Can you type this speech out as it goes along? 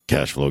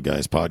Cashflow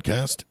Guys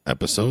Podcast,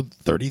 episode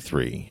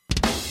 33.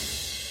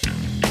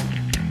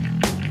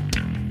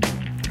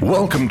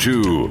 Welcome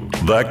to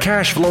the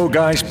Cashflow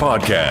Guys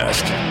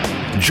Podcast.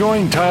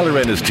 Join Tyler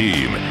and his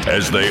team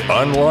as they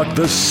unlock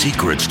the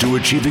secrets to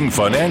achieving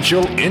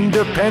financial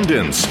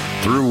independence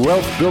through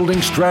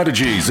wealth-building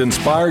strategies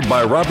inspired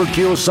by Robert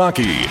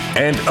Kiyosaki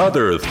and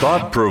other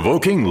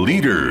thought-provoking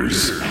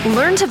leaders.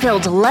 Learn to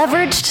build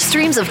leveraged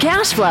streams of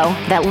cash flow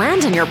that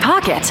land in your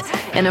pocket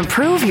and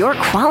improve your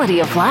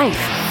quality of life.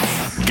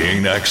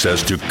 Gain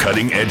access to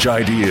cutting-edge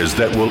ideas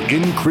that will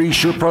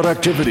increase your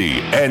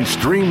productivity and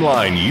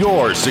streamline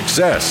your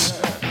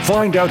success.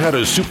 Find out how to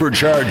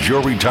supercharge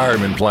your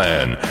retirement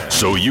plan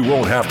so you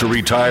won't have to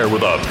retire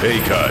with a pay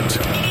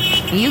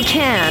cut. You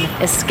can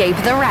escape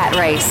the rat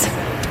race.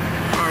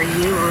 Are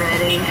you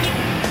ready?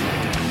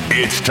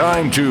 It's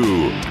time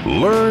to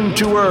Learn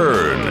to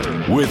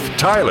Earn with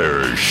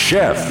Tyler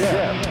Sheff.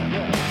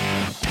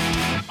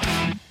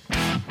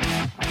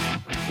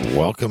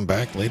 Welcome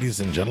back, ladies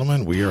and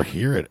gentlemen. We are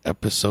here at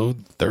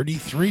episode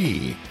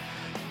 33.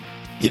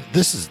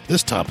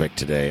 This topic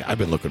today, I've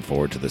been looking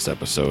forward to this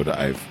episode.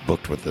 I've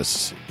booked with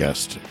this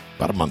guest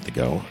about a month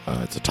ago.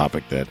 It's a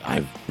topic that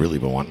I've really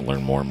been wanting to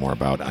learn more and more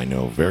about. I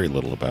know very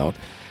little about,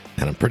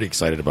 and I'm pretty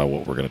excited about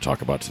what we're going to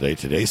talk about today.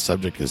 Today's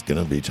subject is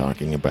going to be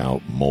talking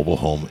about mobile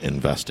home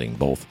investing,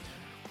 both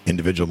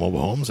individual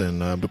mobile homes, and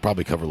we'll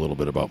probably cover a little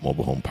bit about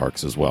mobile home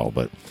parks as well.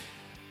 But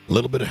a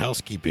little bit of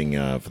housekeeping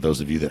for those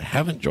of you that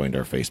haven't joined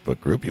our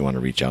Facebook group. You want to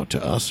reach out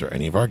to us or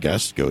any of our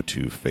guests, go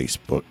to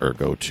Facebook or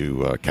go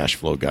to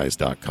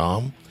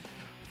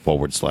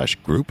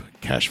cashflowguys.com/group,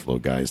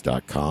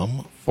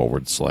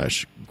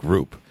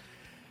 cashflowguys.com/group.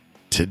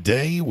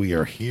 Today we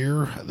are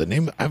here.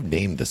 I've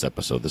named this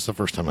episode. This is the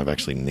first time I've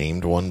actually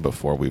named one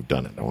before we've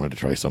done it. I wanted to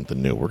try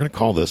something new. We're going to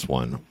call this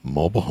one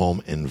Mobile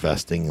Home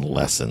Investing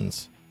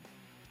Lessons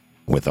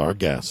with our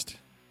guest,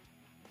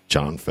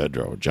 John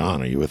Fedro.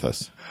 John, are you with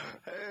us?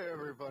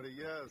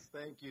 Yes,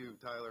 thank you,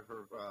 Tyler,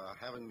 for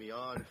having me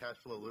on.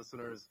 Cashflow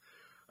listeners,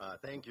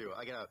 thank you.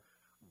 I got a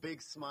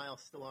big smile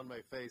still on my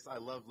face. I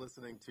love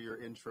listening to your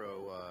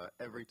intro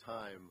every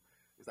time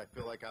because I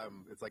feel like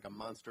it's like a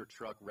monster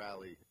truck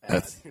rally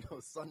at,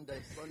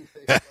 Sunday.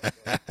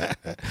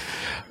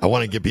 I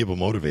want to get people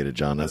motivated,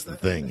 John. That's the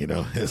thing,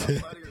 All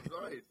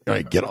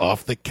right, get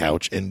off the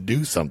couch and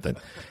do something.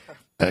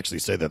 I actually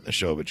say that in the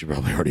show, but you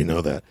probably already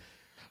know that.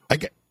 I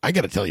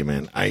got to tell you,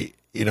 man,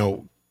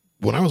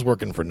 when I was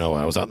working for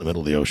NOAA, I was out in the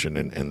middle of the ocean,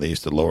 and they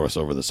used to lower us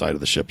over the side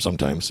of the ship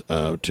sometimes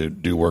to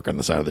do work on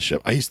the side of the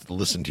ship. I used to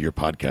listen to your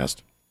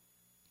podcast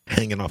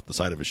hanging off the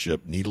side of a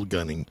ship, needle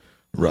gunning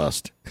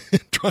rust,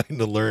 trying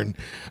to learn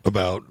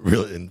about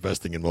real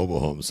investing in mobile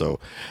homes. So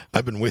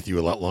I've been with you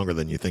a lot longer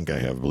than you think I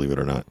have, believe it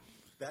or not.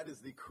 That is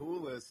the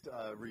coolest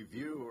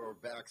review or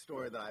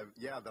backstory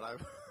that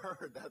I've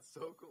heard. That's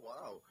so cool.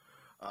 Wow.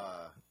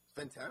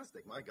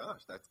 Fantastic. My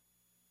gosh, that's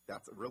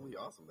really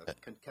awesome. That's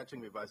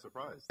catching me by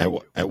surprise.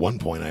 At one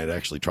point, I had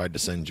actually tried to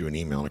send you an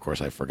email, and of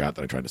course, I forgot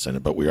that I tried to send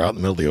it. But we were out in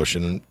the middle of the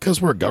ocean, and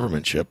because we're a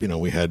government ship,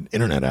 we had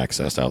internet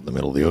access out in the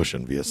middle of the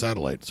ocean via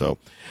satellite. So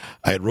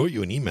I had wrote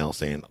you an email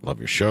saying, "Love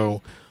your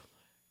show.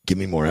 Give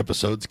me more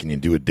episodes. Can you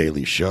do a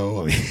daily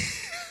show?" I mean,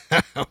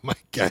 oh my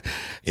God,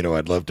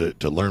 I'd love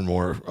to learn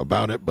more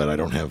about it, but I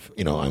don't have,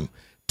 I'm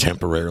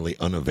temporarily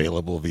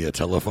unavailable via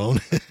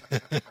telephone.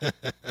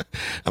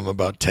 I'm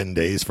about 10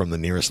 days from the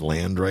nearest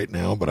land right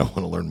now, but I want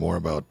to learn more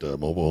about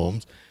mobile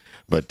homes.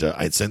 But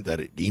I'd sent that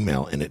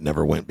email, and it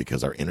never went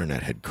because our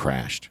internet had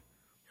crashed.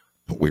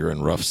 We were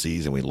in rough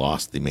seas, and we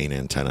lost the main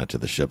antenna to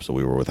the ship, so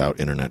we were without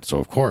internet. So,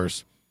 of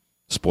course,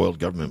 spoiled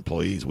government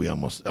employees,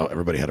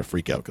 everybody had a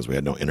freak out because we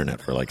had no internet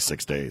for like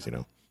 6 days,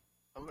 I'm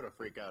going to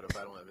freak out if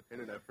I don't have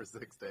internet for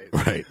 6 days.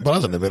 Right. But I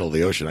was in the middle of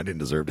the ocean. I didn't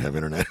deserve to have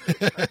internet.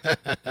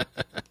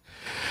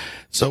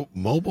 So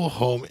mobile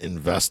home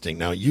investing.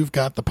 Now, you've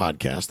got the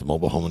podcast, the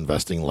Mobile Home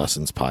Investing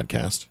Lessons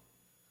podcast.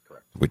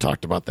 Correct. We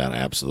talked about that. I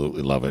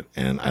absolutely love it.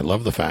 And I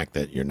love the fact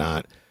that you're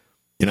not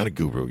a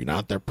guru. You're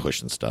not there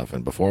pushing stuff.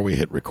 And before we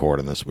hit record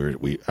on this,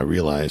 I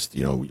realized,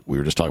 we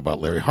were just talking about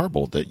Larry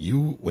Harbolt, that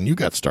when you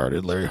got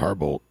started, Larry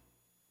Harbolt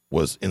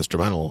was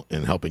instrumental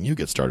in helping you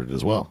get started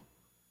as well.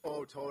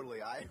 Oh,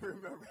 totally. I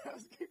remember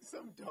asking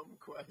some dumb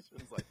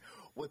questions like,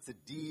 what's a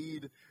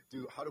deed?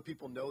 How do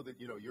people know that,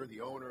 you're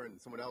the owner and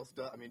someone else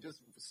does? I mean,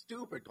 just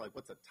stupid, like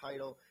what's a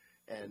title?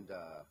 And,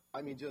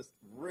 just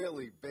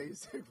really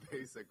basic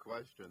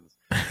questions.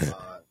 And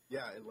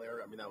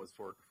Larry, that was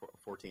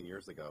 14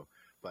 years ago.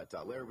 But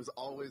Larry was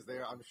always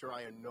there. I'm sure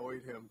I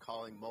annoyed him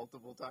calling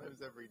multiple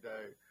times every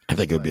day. I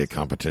think it would be a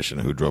competition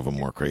of who drove him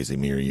more crazy,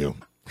 me or you.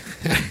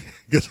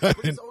 He's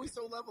always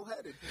so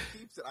level-headed. He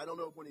keeps it. I don't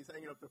know if when he's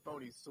hanging up the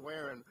phone he's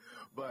swearing,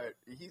 but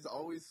he's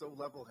always so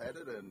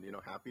level-headed and,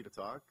 happy to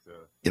talk.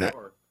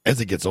 As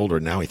he gets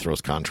older, now he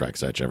throws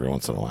contracts at you every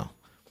once in a while.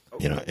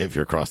 Okay. If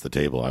you're across the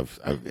table,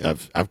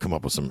 I've come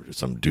up with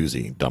some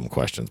doozy dumb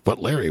questions.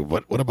 But Larry,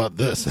 what about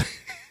this?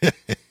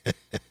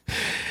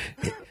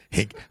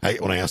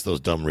 When I ask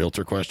those dumb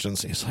realtor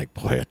questions, he's like,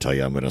 "Boy, I tell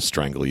you, I'm going to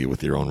strangle you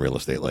with your own real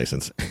estate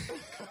license."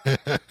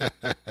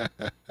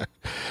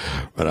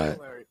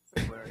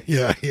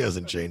 Yeah, he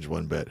hasn't changed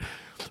one bit.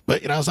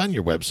 But, I was on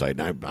your website,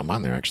 and I'm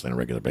on there actually on a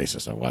regular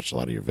basis. I watched a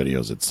lot of your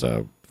videos. It's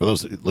for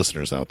those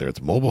listeners out there, it's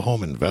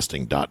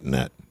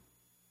mobilehomeinvesting.net.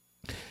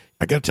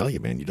 I got to tell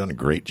you, man, you've done a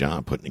great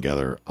job putting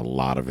together a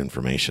lot of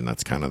information.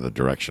 That's kind of the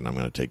direction I'm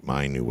going to take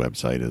my new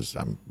website is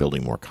I'm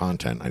building more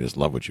content. I just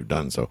love what you've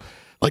done. So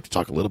I'd like to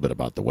talk a little bit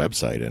about the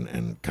website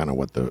and kind of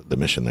what the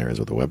mission there is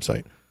with the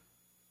website.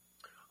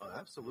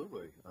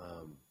 Absolutely.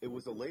 It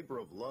was a labor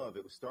of love.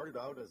 It started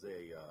out as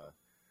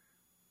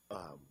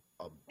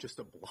just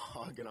a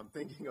blog, and I'm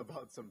thinking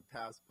about some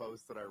past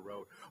posts that I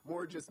wrote,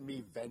 more just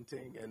me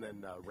venting and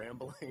then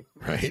rambling.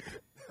 Right.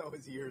 That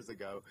was years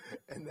ago.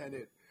 And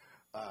then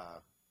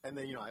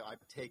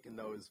I've taken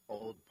those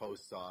old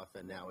posts off,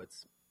 and now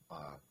it's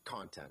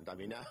content. I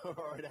mean, now,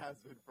 or it has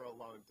been for a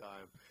long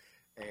time.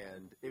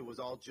 And it was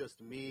all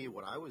just me,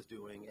 what I was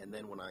doing. And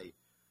then when a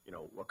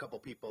couple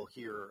people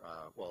here,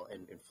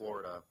 in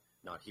Florida,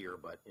 not here,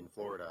 but in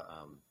Florida,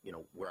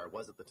 where I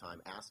was at the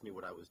time, asked me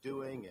what I was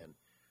doing. And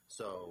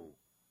so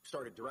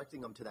started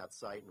directing them to that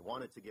site and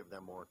wanted to give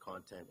them more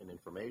content and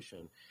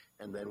information.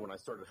 And then when I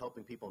started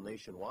helping people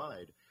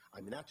nationwide,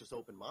 I mean, that just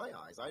opened my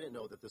eyes. I didn't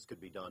know that this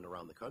could be done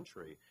around the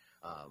country.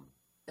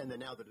 And then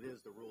now that it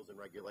is, the rules and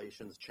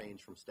regulations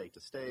change from state to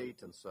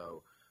state. And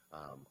so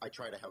I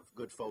try to have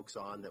good folks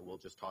on that will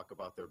just talk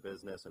about their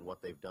business and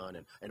what they've done.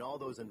 And all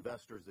those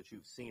investors that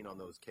you've seen on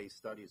those case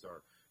studies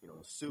are,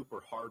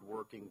 super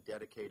hardworking,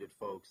 dedicated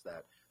folks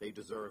that they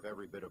deserve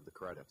every bit of the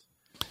credit.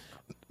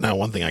 Now,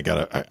 one thing I'm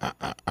going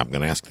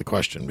to ask the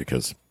question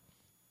because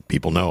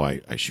people know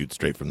I shoot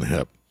straight from the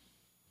hip.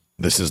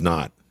 This is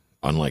not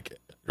unlike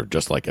or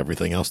just like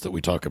everything else that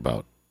we talk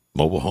about.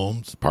 Mobile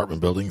homes,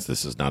 apartment buildings,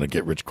 this is not a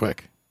get rich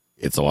quick.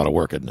 It's a lot of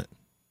work, isn't it?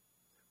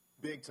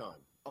 Big time.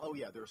 Oh,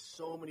 yeah, there's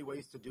so many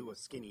ways to do a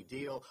skinny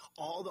deal.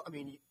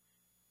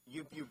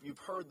 You've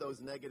heard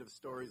those negative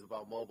stories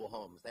about mobile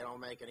homes. They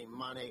don't make any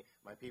money.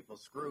 My people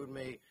screwed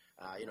me.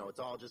 It's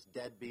all just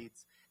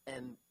deadbeats.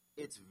 And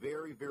it's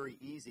very, very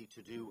easy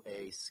to do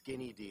a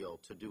skinny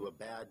deal, to do a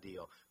bad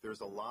deal.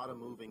 There's a lot of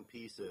moving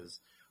pieces.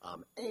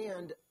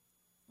 And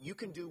you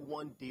can do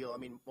one deal. I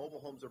mean, mobile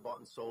homes are bought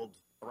and sold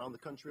around the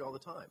country all the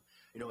time.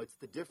 It's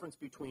the difference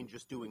between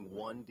just doing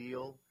one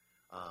deal,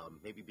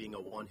 maybe being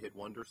a one-hit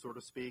wonder, so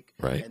to speak,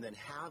 right, and then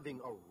having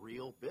a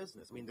real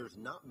business. I mean, there's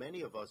not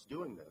many of us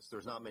doing this.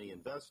 There's not many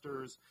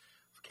investors.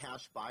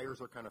 Cash buyers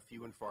are kind of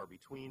few and far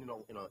between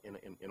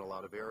in a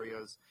lot of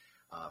areas.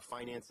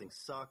 Financing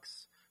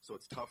sucks, so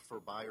it's tough for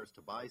buyers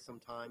to buy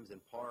sometimes in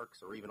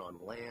parks or even on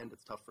land.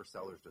 It's tough for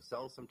sellers to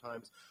sell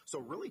sometimes. So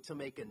really to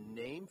make a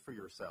name for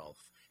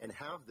yourself and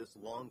have this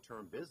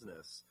long-term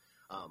business,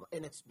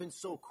 and it's been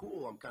so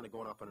cool. I'm kind of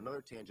going off on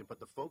another tangent, but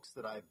the folks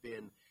that I've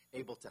been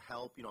able to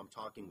help, I'm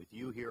talking with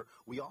you here,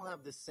 we all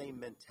have this same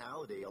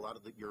mentality. A lot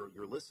of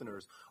your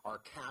listeners are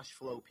cash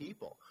flow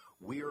people.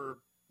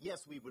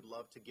 Yes, we would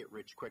love to get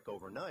rich quick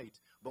overnight,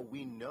 but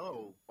we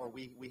know, or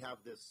we have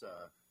this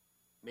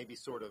maybe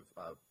sort of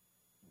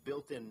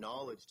built-in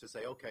knowledge to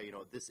say, okay,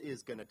 this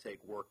is going to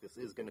take work. This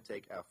is going to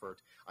take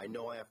effort. I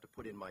know I have to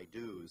put in my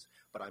dues,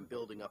 but I'm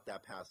building up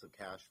that passive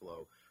cash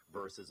flow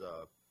versus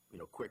a,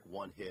 quick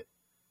one-hit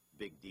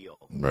big deal.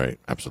 Right.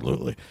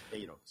 Absolutely.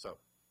 So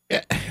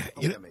yeah,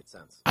 that made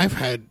sense. I've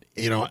had,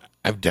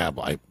 I've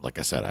dabbled. Like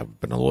I said, I've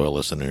been a loyal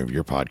listener of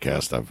your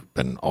podcast. I've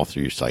been all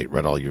through your site,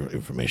 read all your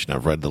information.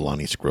 I've read the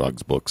Lonnie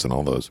Scruggs books and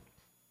all those.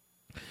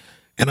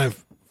 And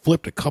I've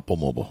flipped a couple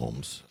mobile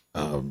homes.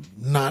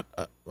 Not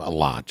a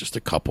lot, just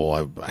a couple.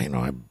 I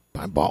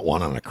bought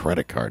one on a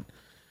credit card.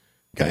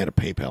 Guy had a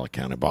PayPal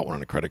account. I bought one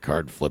on a credit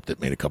card, flipped it,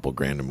 made a couple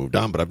grand and moved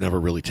on, but I've never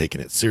really taken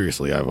it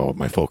seriously.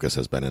 My focus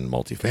has been in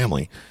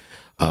multifamily.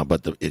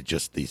 But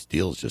these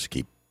deals just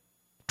keep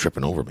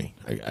tripping over me.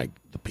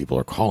 The people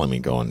are calling me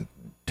going,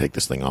 take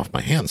this thing off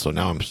my hands. So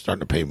now I'm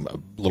starting to pay a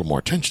little more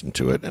attention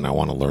to it, and I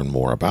want to learn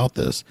more about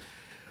this.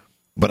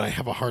 But I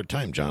have a hard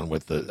time, John,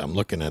 I'm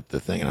looking at the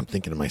thing, and I'm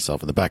thinking to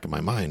myself in the back of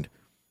my mind,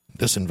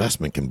 this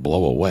investment can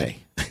blow away.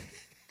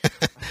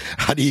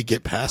 How do you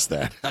get past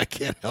that? I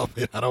can't help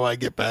it. How do I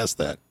get past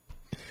that?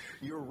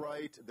 You're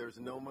right. There's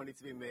no money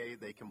to be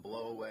made. They can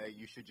blow away.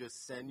 You should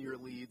just send your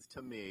leads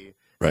to me.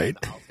 Right.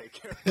 And I'll take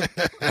care of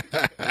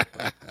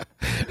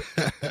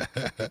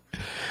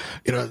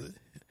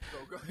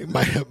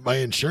it. My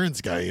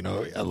insurance guy,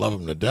 I love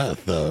him to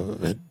death.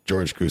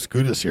 George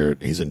Kuskudis here.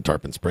 He's in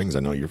Tarpon Springs. I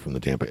know you're from the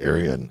Tampa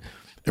area, and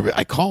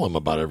I call him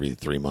about every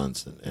 3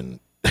 months, and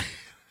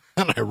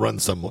and I run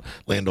some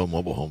land-owned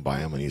mobile home by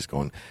him, and he's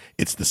going,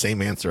 it's the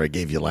same answer I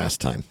gave you last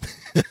time.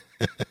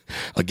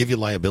 I'll give you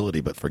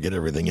liability, but forget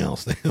everything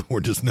else.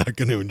 We're just not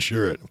going to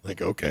insure it. I'm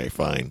like, okay,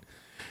 fine.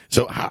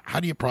 So how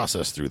do you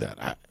process through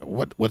that?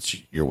 What's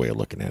your way of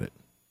looking at it?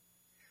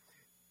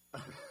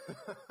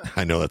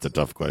 I know that's a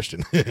tough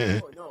question.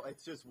 No,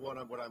 it's just what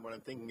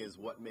I'm thinking is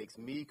what makes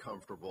me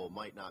comfortable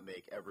might not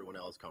make everyone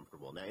else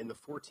comfortable. Now, in the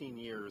 14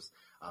 years,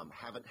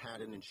 haven't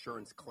had an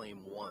insurance claim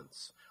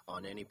once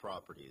on any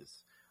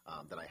properties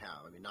that I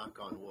have. I mean, knock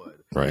on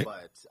wood. Right.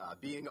 But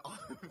being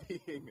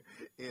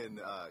in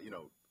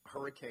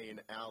Hurricane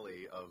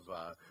Alley of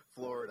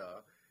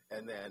Florida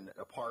and then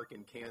a park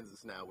in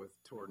Kansas now with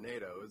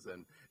tornadoes,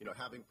 and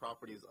having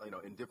properties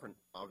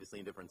obviously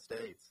in different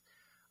states.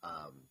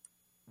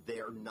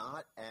 They're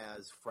not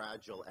as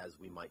fragile as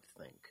we might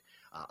think.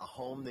 A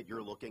home that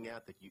you're looking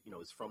at that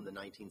is from the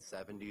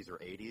 1970s or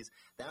 80s,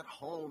 that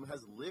home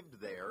has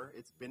lived there.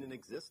 It's been in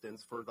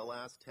existence for the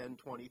last 10,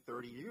 20,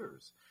 30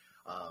 years.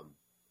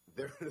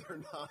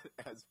 They're not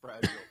as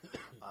fragile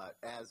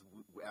as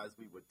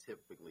we would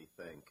typically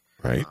think.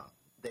 Right.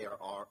 They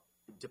are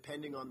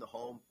depending on the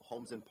home.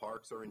 Homes in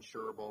parks are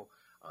insurable.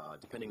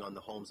 Depending on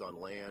the homes on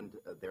land,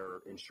 they're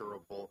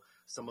insurable.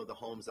 Some of the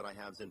homes that I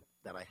have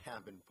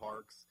in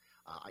parks,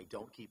 I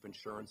don't keep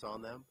insurance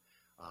on them.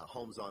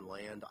 Homes on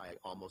land, I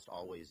almost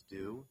always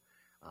do.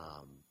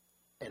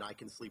 And I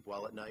can sleep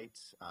well at night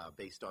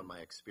based on my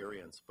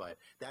experience. But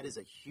that is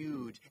a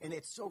huge – and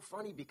it's so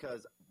funny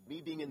because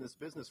me being in this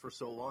business for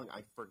so long,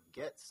 I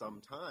forget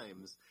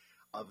sometimes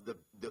of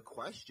the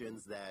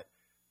questions that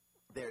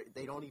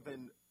they don't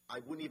even – I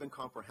wouldn't even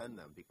comprehend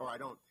them. Or I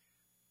don't –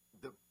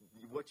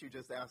 what you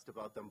just asked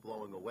about them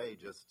blowing away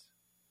just –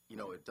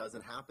 it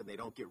doesn't happen. They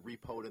don't get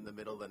repoed in the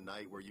middle of the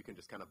night where you can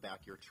just kind of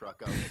back your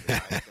truck up and the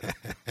guy's going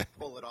to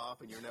pull it off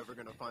and you're never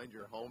going to find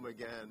your home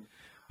again.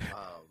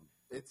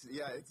 It's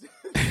that's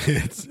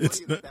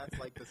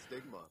like the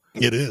stigma.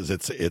 It is.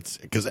 It's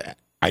because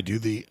I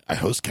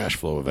host cash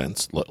flow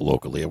events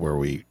locally where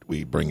we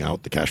bring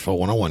out the Cash Flow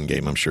 101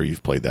 game. I'm sure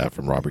you've played that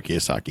from Robert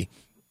Kiyosaki.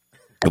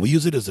 And we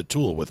use it as a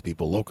tool with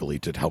people locally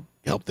to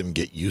help them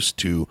get used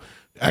to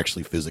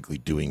actually physically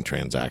doing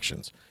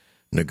transactions,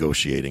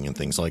 negotiating and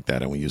things like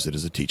that. And we use it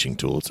as a teaching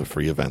tool. It's a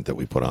free event that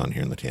we put on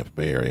here in the Tampa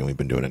Bay area, and we've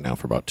been doing it now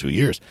for about 2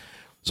 years.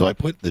 So I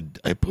put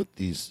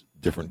these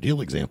different deal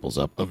examples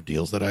up of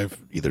deals that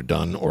I've either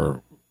done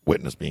or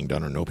witnessed being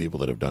done or know people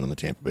that have done in the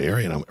Tampa Bay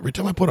area. And every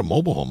time I put a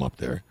mobile home up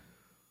there,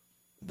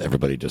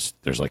 everybody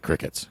there's like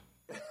crickets.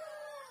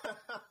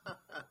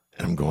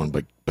 And I'm going,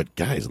 but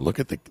guys, look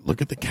at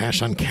the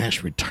cash on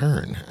cash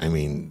return. I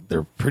mean,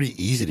 they're pretty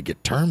easy to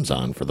get terms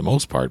on for the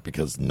most part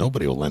because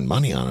nobody will lend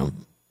money on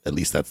them. At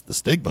least that's the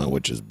stigma,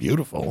 which is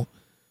beautiful.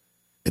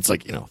 It's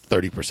like, 30%,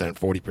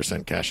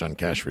 40% cash on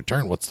cash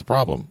return. What's the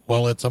problem?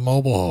 Well, it's a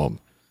mobile home.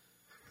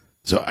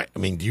 So, I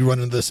mean, do you run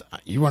into this?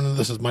 You run into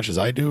this as much as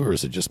I do, or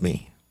is it just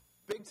me?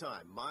 Big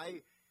time.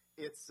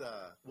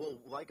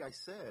 Like I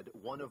said,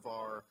 one of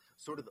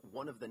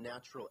the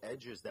natural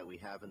edges that we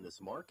have in this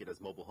market as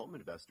mobile home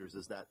investors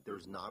is that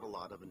there's not a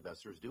lot of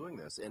investors doing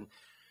this. And,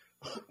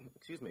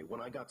 excuse me,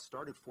 when I got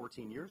started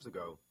 14 years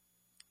ago,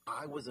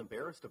 I was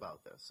embarrassed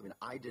about this. I mean,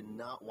 I did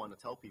not want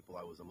to tell people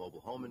I was a mobile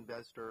home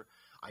investor.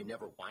 I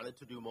never wanted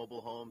to do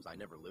mobile homes. I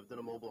never lived in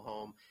a mobile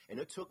home. And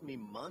it took me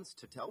months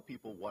to tell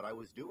people what I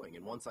was doing.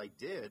 And once I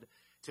did,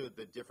 to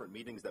the different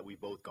meetings that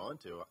we've both gone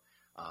to,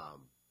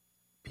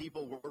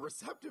 people were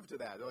receptive to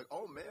that. They're like,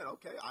 oh, man,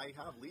 okay, I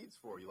have leads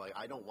for you. Like,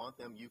 I don't want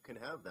them. You can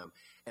have them.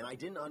 And I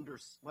didn't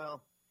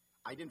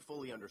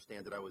fully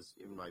understand that. I was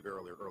in my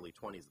very early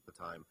 20s at the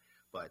time.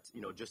 But,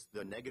 just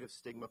the negative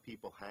stigma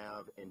people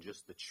have and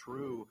just the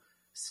true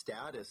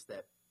status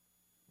that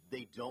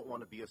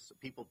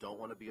people don't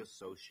want to be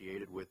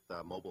associated with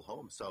mobile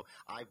homes. So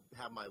I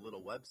have my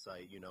little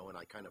website, and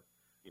I kind of,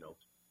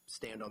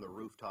 stand on the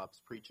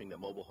rooftops preaching that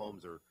mobile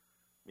homes are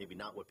maybe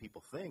not what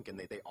people think. And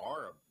they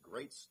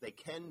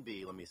can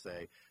be, let me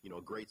say,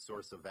 a great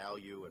source of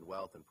value and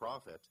wealth and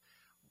profit.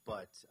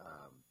 But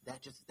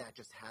that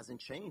just hasn't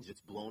changed.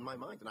 It's blown my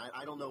mind. And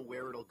I don't know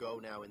where it'll go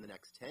now in the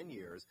next 10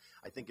 years.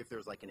 I think if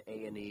there's like an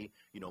A&E,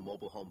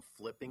 mobile home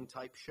flipping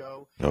type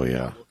show, oh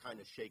yeah, that will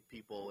kind of shake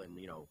people and,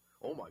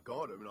 oh my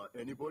God, I mean,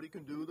 anybody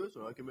can do this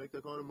and I can make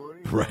that kind of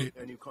money, right?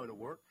 Any kind of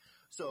work.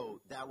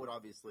 So that would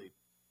obviously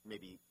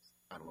maybe,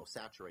 I don't know,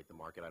 saturate the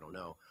market. I don't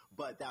know.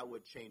 But that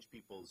would change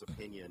people's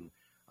opinion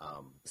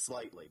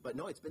slightly. But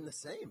no, it's been the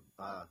same.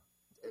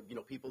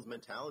 People's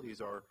mentalities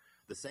are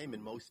the same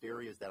in most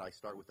areas that I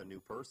start with a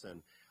new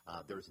person.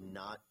 There's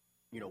not,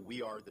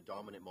 we are the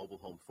dominant mobile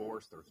home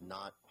force. There's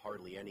not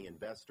hardly any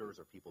investors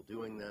or people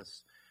doing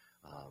this.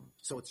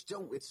 So it's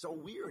so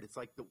weird. It's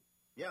like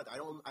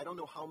I don't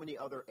know how many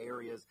other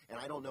areas, and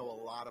I don't know a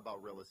lot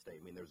about real estate.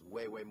 I mean, there's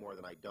way, way more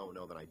than I don't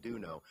know than I do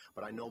know,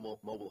 but I know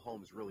mobile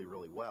homes really,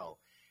 really well.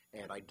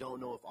 And I don't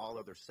know if all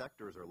other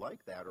sectors are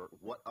like that or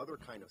what other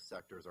kind of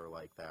sectors are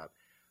like that.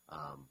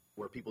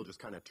 Where people just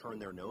kind of turn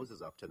their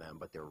noses up to them,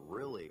 but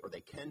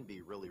they can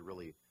be really,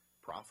 really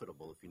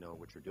profitable if you know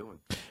what you're doing.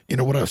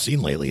 What I've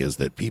seen lately is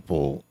that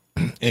people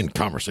in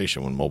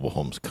conversation when mobile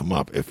homes come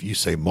up, if you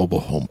say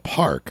mobile home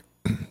park,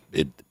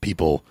 they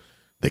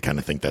kind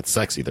of think that's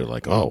sexy. They're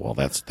like, oh, well,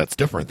 that's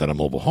different than a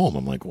mobile home.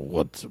 I'm like,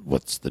 well,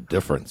 what's the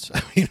difference?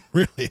 I mean,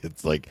 really,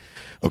 it's like,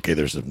 okay,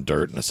 there's some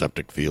dirt and a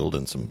septic field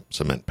and some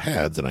cement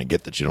pads, and I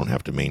get that you don't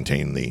have to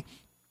maintain the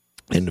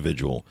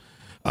individual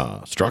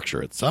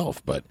structure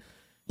itself, but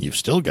you've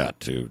still got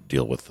to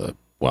deal with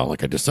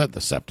like I just said,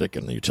 the septic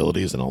and the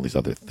utilities and all these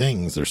other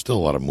things. There's still a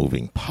lot of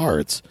moving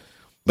parts,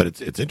 but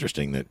it's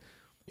interesting that,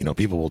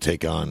 people will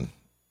take on,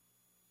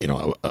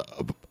 a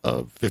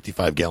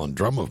 55-gallon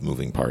drum of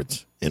moving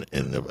parts in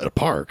a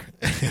park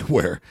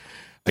where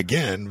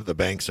again, the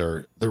banks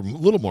they're a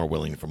little more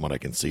willing, from what I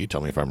can see,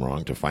 tell me if I'm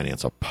wrong, to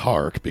finance a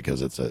park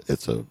because it's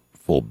a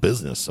full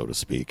business, so to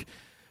speak,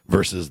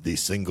 versus the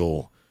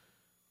single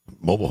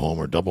mobile home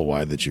or double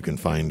wide that you can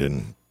find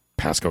in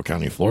Pasco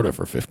County, Florida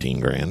for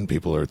 $15,000.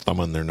 People are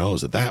thumbing their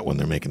nose at that when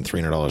they're making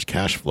 $300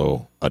 cash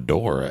flow a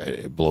door.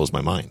 It blows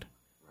my mind.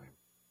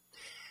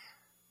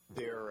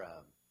 They're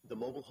the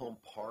mobile home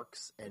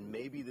parks, and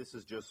maybe this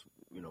is just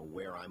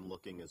where I'm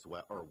looking as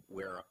well, or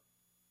where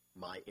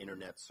my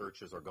internet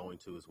searches are going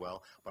to as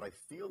well. But I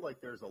feel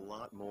like there's a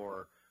lot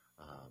more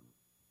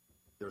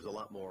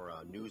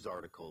news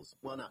articles.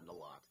 Well, not a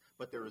lot,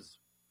 but there's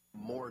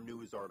more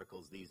news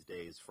articles these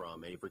days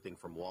from everything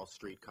from Wall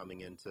Street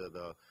coming into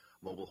the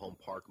mobile home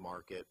park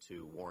market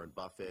to Warren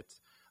Buffett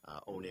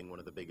owning one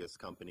of the biggest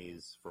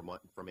companies for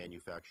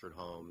manufactured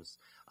homes,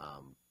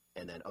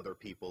 and then other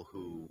people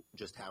who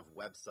just have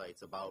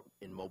websites about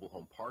in mobile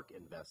home park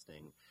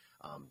investing.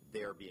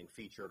 They're being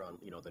featured on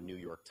the New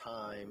York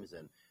Times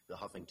and the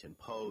Huffington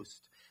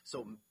Post.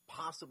 So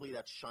possibly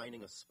that's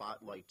shining a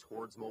spotlight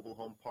towards mobile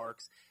home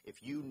parks.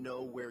 If you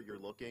know where you're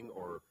looking,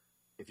 or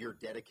if you're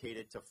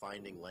dedicated to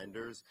finding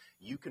lenders,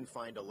 you can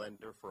find a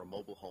lender for a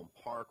mobile home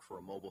park, for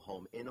a mobile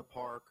home in a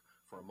park,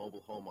 for a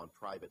mobile home on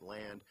private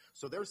land.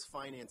 So there's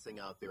financing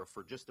out there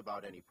for just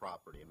about any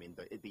property. I mean,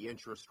 the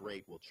interest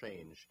rate will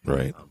change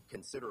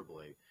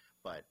considerably,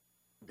 but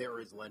there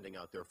is lending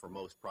out there for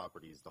most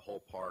properties, the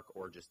whole park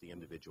or just the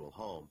individual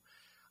home.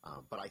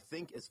 But I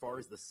think as far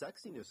as the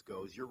sexiness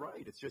goes, you're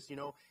right. It's just,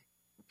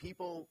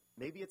 people,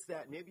 maybe it's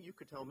that, maybe you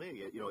could tell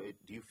me,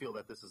 do you feel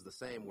that this is the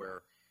same,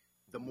 where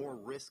the more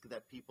risk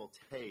that people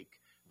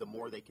take, the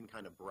more they can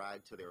kind of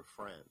brag to their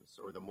friends,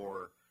 or the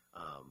more,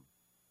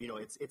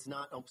 it's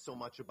not so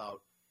much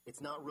about,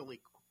 it's not really,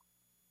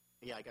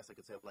 I guess I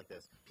could say it like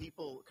this.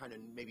 People kind of,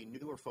 maybe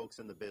newer folks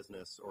in the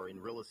business or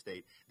in real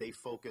estate, they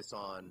focus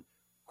on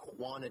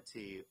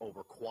quantity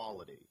over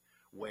quality,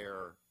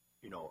 where,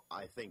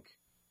 I think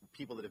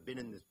people that have been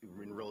in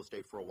real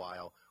estate for a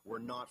while, we're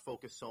not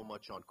focused so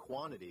much on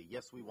quantity.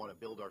 Yes, we want to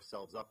build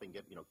ourselves up and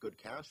get, good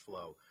cash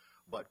flow,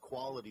 but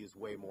quality is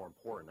way more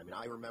important. I mean,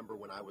 I remember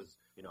when I was,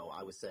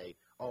 I would say,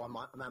 oh, I'm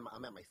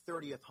at my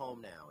 30th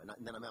home now, and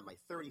then I'm at my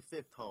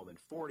 35th home and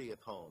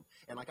 40th home.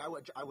 And like I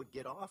would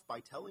get off by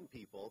telling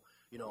people,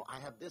 I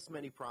have this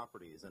many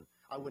properties. And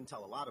I wouldn't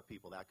tell a lot of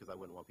people that because I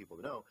wouldn't want people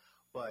to know.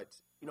 But,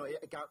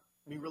 it got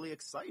me really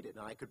excited,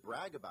 and I could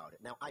brag about it.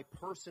 Now, I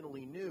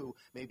personally knew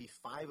maybe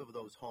 5 of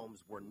those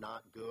homes were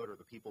not good, or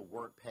the people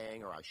weren't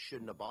paying, or I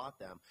shouldn't have bought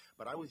them.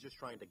 But I was just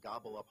trying to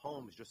gobble up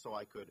homes just so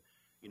I could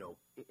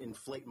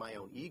inflate my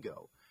own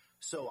ego.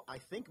 So I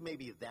think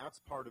maybe that's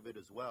part of it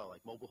as well.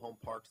 Like mobile home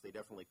parks, they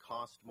definitely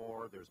cost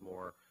more. There's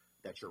more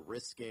that you're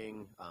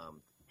risking.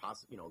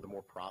 The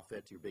more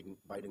profit, you're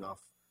biting off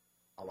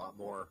a lot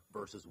more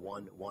versus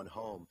one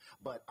home.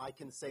 But I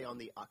can say on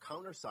the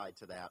counter side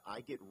to that, I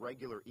get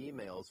regular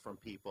emails from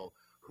people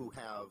who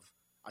have,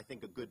 I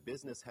think, a good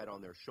business head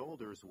on their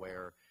shoulders,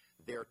 where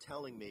they're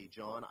telling me,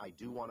 John, I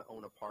do want to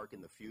own a park in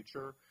the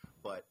future,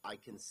 but I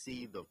can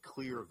see the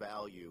clear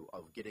value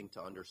of getting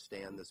to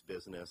understand this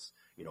business,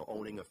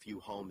 owning a few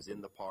homes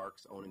in the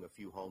parks, owning a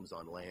few homes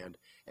on land,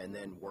 and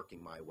then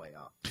working my way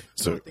up.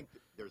 So I think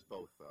there's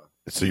both.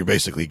 So you're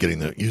basically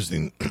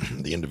using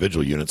the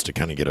individual units to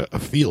kind of get a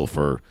feel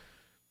for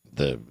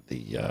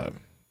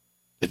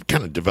it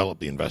kind of develop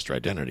the investor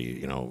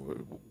identity.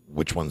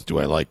 Which ones do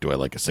I like? Do I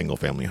like a single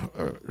family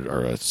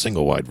or a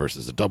single wide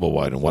versus a double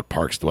wide? And what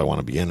parks do I want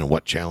to be in? And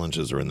what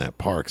challenges are in that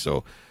park?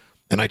 So,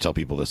 and I tell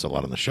people this a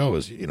lot on the show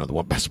is,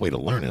 the best way to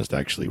learn is to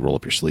actually roll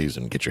up your sleeves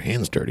and get your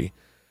hands dirty.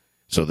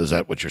 So is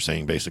that what you're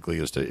saying basically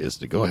is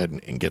to go ahead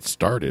and get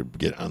started,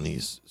 get on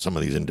some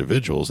of these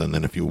individuals. And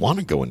then if you want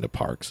to go into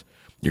parks,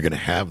 you're going to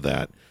have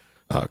that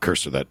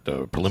cursor, that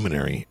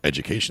preliminary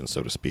education,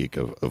 so to speak,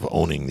 of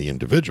owning the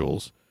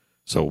individuals.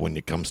 So when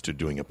it comes to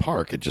doing a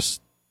park, it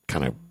just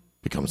kind of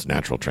becomes a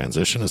natural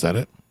transition. Is that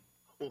it?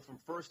 Well, from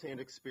firsthand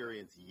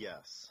experience,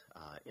 yes.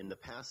 In the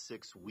past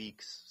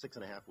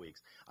 6.5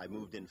 weeks, I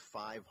moved in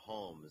 5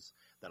 homes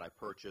that I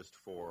purchased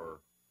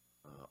for.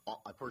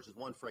 I purchased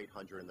one for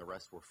 $800 and the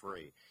rest were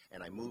free,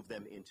 and I moved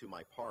them into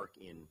my park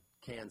in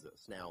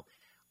Kansas. Now,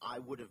 I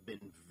would have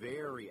been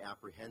very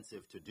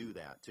apprehensive to do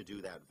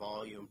that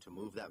volume, to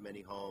move that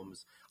many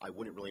homes. I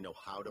wouldn't really know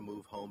how to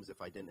move homes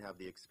if I didn't have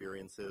the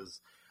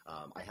experiences.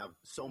 I have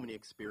so many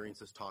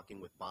experiences talking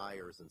with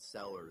buyers and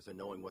sellers and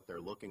knowing what they're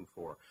looking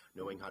for,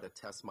 knowing how to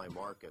test my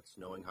markets,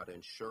 knowing how to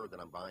ensure that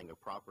I'm buying a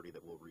property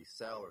that will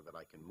resell or that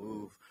I can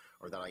move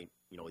or that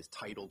is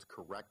titled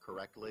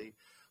correctly.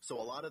 So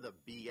a lot of the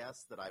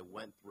BS that I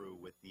went through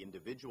with the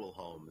individual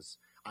homes,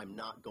 I'm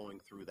not going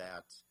through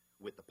that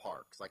with the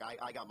parks. Like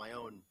I got my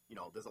own,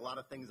 there's a lot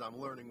of things I'm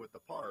learning with the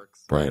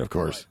parks. Right, of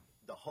course.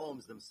 The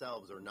homes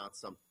themselves are not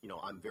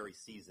I'm very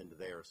seasoned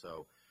there.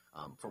 So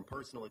from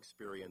personal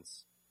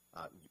experience,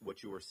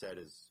 what you were said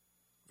is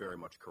very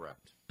much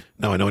correct.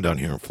 Now, I know down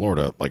here in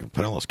Florida, like in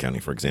Pinellas County,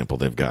 for example,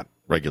 they've got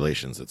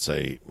regulations that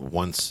say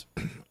once,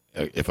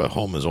 if a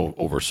home is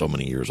over so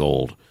many years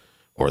old,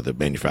 or the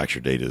manufacture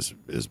date is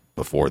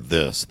before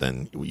this,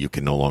 then you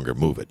can no longer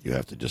move it. You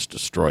have to just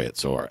destroy it.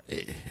 So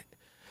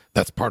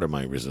that's part of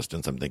my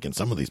resistance. I'm thinking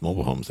some of these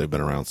mobile homes, they've been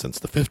around since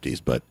the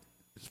 50s, but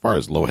as far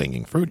as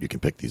low-hanging fruit, you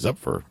can pick these up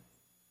for a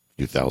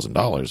few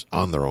 $1,000s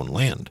on their own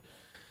land.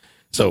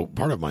 So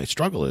part of my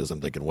struggle is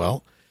I'm thinking,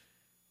 well,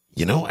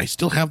 I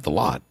still have the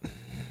lot.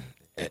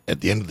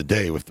 At the end of the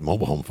day, if the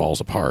mobile home falls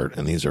apart,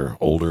 and these are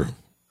older,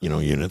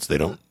 units, they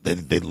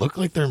look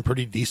like they're in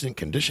pretty decent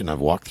condition. I've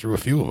walked through a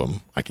few of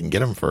them. I can get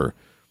them for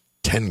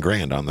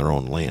 $10,000 on their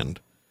own land.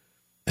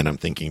 And I'm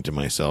thinking to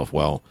myself,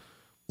 well,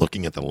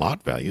 looking at the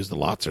lot values, the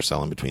lots are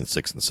selling between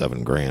 $6,000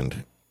 and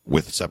 $7,000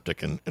 with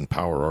septic and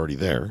power already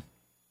there,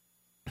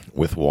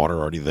 with water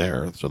already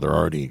there. So they're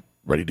already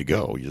ready to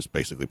go. You just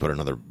basically put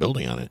another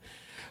building on it.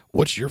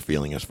 What's your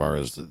feeling as far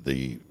as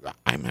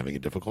I'm having a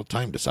difficult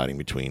time deciding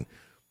between,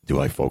 do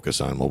I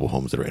focus on mobile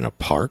homes that are in a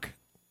park,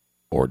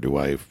 or do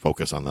I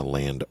focus on the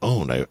land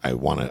owned?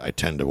 I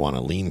tend to want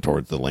to lean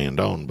towards the land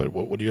owned, but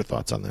what are your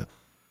thoughts on that?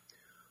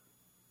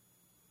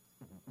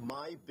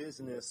 My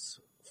business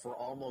for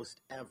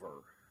almost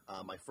ever,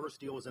 my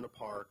first deal was in a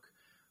park.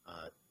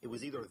 It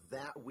was either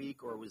that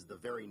week or it was the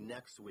very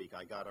next week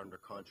I got under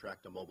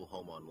contract a mobile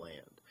home on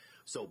land.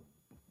 So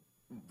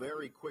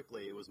very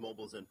quickly it was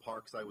mobiles in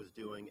parks I was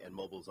doing and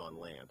mobiles on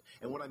land.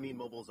 And when I mean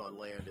mobiles on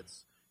land,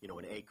 it's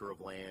an acre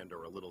of land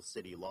or a little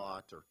city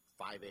lot or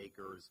 5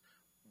 acres.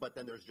 But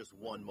then there's just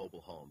one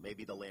mobile home.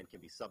 Maybe the land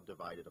can be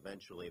subdivided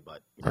eventually,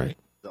 but right.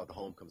 the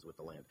home comes with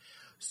the land.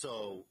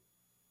 So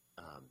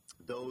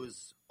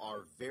those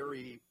are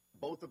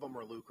both of them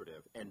are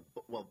lucrative and,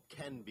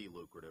 can be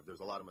lucrative.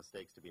 There's a lot of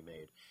mistakes to be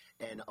made.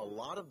 And a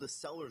lot of the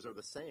sellers are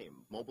the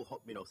same.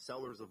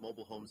 Sellers of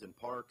mobile homes in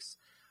parks,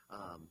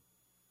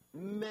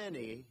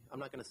 many, I'm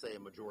not going to say a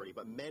majority,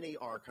 but many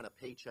are kind of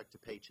paycheck to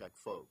paycheck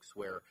folks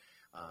where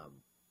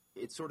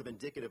it's sort of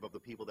indicative of the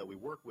people that we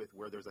work with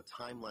where there's a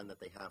timeline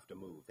that they have to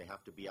move. They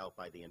have to be out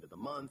by the end of the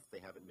month. They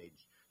haven't made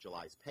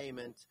July's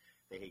payment.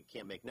 They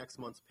can't make next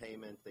month's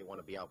payment. They want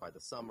to be out by the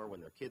summer when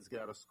their kids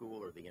get out of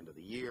school or the end of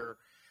the year.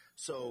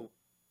 So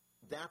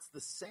that's the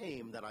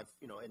same that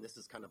and this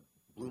is kind of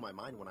blew my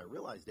mind when I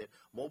realized it.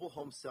 Mobile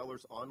home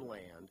sellers on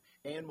land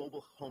and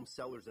mobile home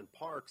sellers in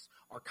parks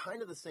are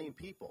kind of the same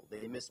people.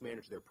 They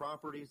mismanage their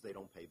properties. They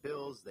don't pay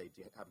bills. They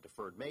have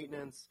deferred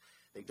maintenance.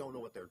 They don't know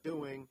what they're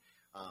doing.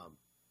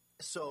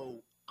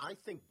 So I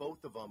think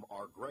both of them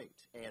are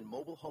great. And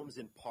mobile homes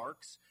in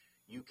parks,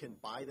 you can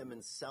buy them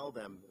and sell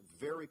them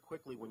very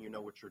quickly when you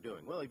know what you're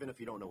doing. Well, even if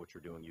you don't know what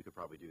you're doing, you could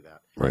probably do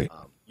that. Right.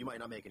 You might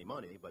not make any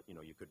money, but,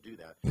 you could do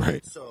that.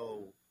 Right.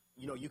 So,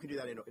 you can do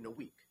that in a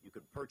week. You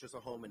could purchase a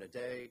home in a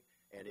day,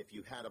 and if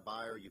you had a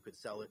buyer, you could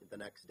sell it the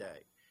next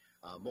day.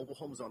 Mobile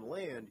homes on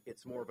land,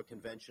 it's more of a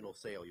conventional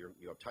sale. You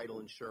have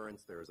title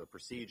insurance. There's a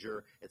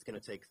procedure. It's going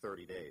to take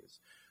 30 days.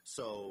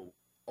 So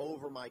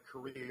over my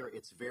career,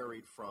 it's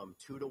varied from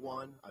 2 to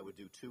 1. I would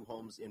do 2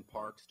 homes in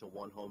parks to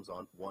 1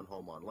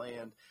 home on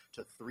land,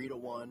 to 3 to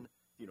 1.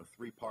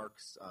 3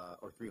 parks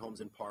or 3 homes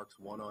in parks,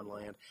 1 on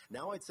land.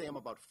 Now I'd say I'm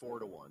about 4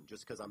 to 1,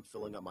 just because I'm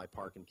filling up my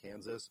park in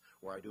Kansas,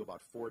 where I do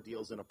about 4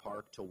 deals in a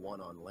park to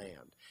 1 on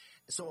land.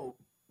 So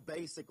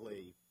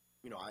basically,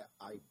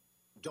 I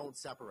don't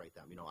separate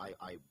them.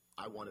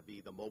 I want to be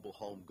the mobile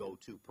home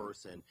go-to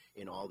person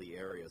in all the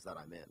areas that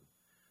I'm in.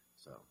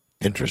 So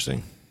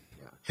interesting.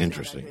 Yeah.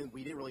 Interesting. And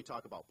we didn't really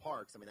talk about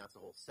parks. I mean, that's a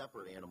whole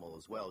separate animal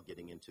as well,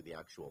 getting into the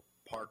actual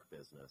park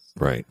business.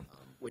 Right.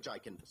 Which I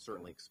can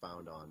certainly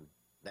expound on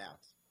that.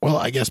 Well,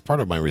 I guess part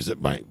of my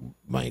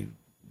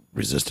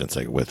resistance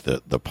with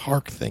the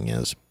park thing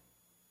is,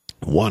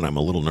 one, I'm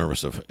a little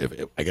nervous if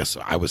I guess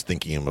I was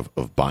thinking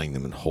of buying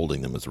them and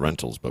holding them as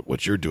rentals, but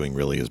what you're doing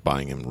really is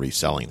buying them and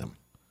reselling them.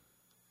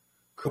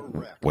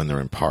 Correct. When they're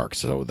in parks.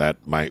 So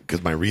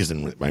because my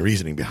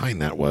reasoning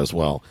behind that was,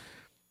 well,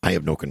 I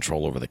have no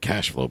control over the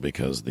cash flow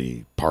because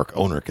the park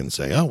owner can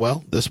say, oh,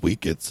 well, this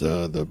week it's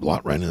the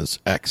lot rent is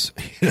X.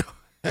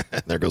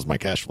 There goes my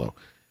cash flow.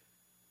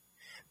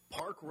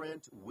 Park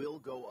rent will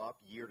go up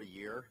year to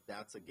year.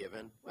 That's a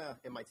given. Well,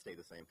 it might stay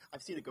the same.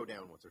 I've seen it go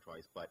down once or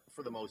twice, but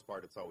for the most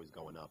part, it's always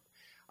going up.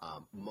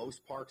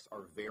 Most parks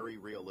are very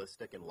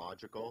realistic and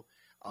logical.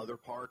 Other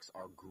parks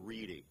are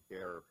greedy.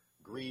 They're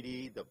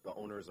greedy. The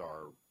owners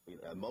are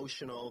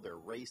emotional. They're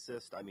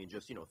racist. I mean,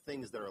 just,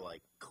 things that are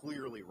like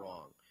clearly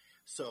wrong.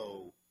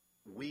 So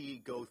we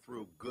go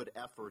through good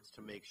efforts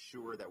to make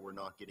sure that we're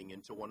not getting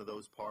into one of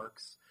those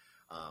parks.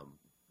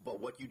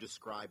 But what you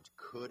described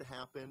could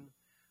happen.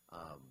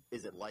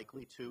 Is it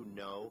likely to?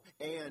 No.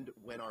 And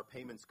when our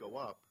payments go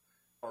up,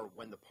 or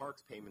when the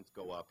park's payments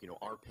go up,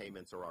 our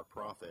payments or our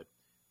profit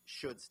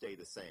should stay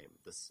the same.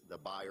 The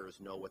buyers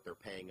know what they're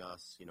paying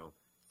us,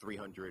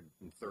 $330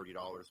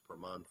 per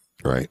month.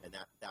 Right. And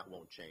that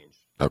won't change.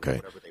 Okay.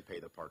 Whatever they pay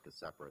the park is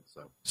separate.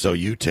 So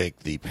you take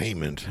the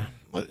payment.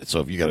 So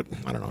if you got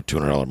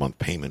 $200 a month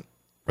payment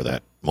for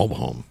that mobile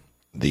home,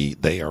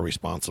 they are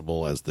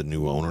responsible as the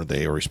new owner.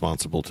 They are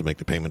responsible to make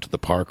the payment to the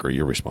park, or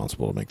you're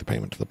responsible to make the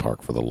payment to the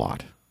park for the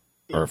lot.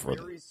 It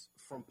varies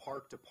from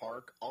park to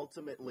park.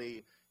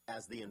 Ultimately,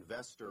 as the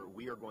investor,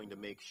 we are going to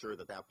make sure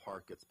that that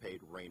park gets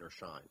paid rain or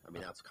shine. I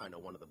mean, that's kind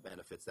of one of the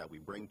benefits that we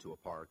bring to a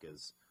park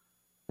is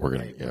we're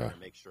hey, gonna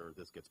make sure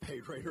this gets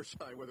paid rain or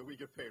shine, whether we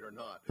get paid or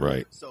not.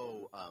 Right.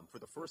 So for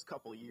the first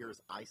couple of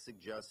years, I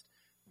suggest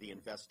the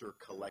investor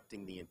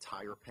collecting the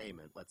entire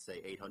payment, let's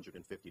say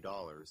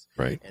 $850,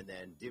 Right. and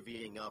then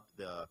divvying up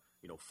the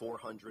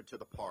 $400 to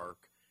the park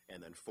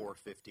and then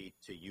 $450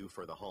 to you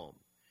for the home.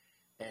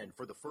 And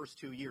for the first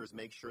 2 years,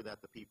 make sure that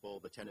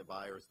the tenant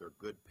buyers, they're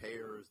good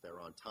payers,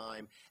 they're on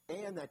time,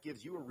 and that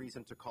gives you a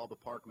reason to call the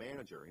park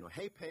manager.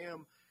 Hey,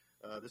 Pam,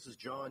 this is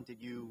John. Did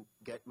you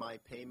get my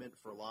payment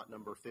for lot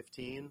number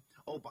 15?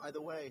 Oh, by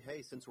the way,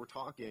 hey, since we're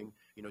talking,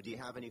 do you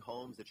have any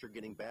homes that you're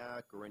getting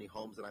back or any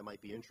homes that I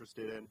might be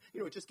interested in?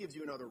 It just gives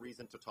you another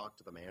reason to talk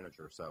to the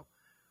manager. So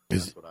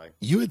that's what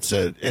you had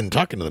said, and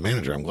talking to the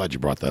manager, I'm glad you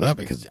brought that up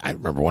because I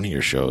remember one of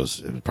your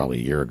shows, it was probably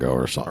a year ago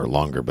or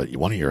longer, but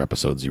one of your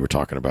episodes you were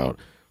talking about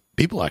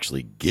people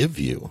actually give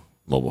you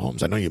mobile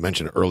homes. I know you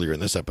mentioned earlier in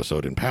this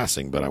episode in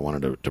passing, but I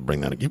wanted to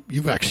bring that up.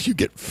 You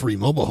get free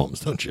mobile homes,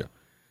 don't you?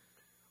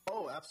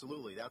 Oh,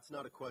 absolutely. That's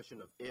not a question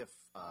of if,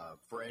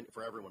 for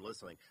everyone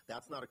listening,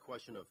 that's not a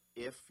question of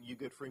if you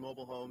get free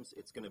mobile homes.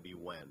 It's going to be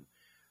when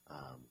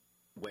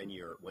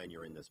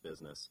you're in this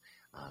business.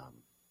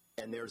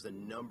 And there's a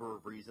number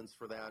of reasons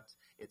for that.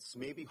 It's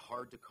maybe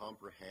hard to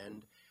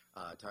comprehend,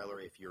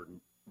 Tyler, if you're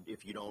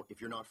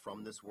not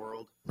from this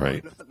world.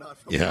 Right. Not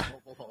from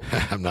mobile homes.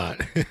 I'm not.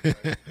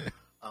 Right?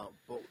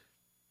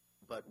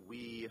 But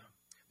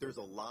there's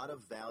a lot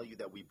of value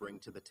that we bring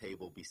to the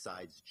table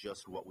besides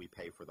just what we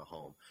pay for the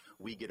home.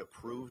 We get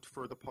approved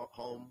for the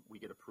home. We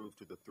get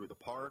approved through the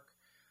park.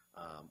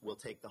 We'll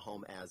take the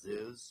home as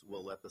is.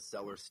 We'll let the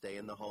seller stay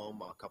in the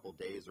home a couple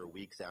days or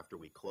weeks after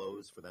we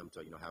close for them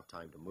to have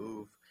time to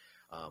move.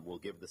 We'll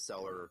give the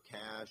seller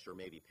cash or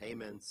maybe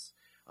payments.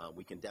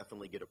 We can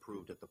definitely get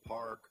approved at the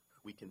park.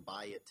 We can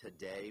buy it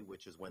today,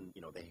 which is when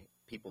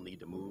people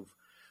need to move.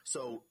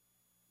 So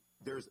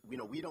there's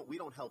we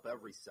don't help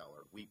every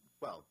seller. We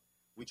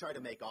try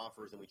to make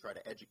offers and we try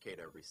to educate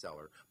every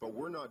seller, but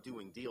we're not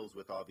doing deals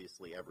with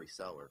obviously every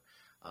seller.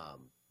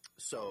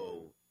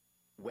 So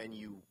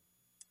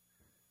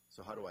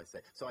how do I say?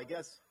 So I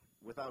guess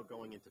without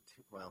going into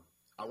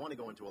I want to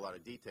go into a lot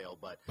of detail,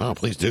 but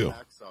please do. The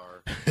facts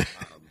are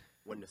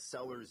when the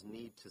sellers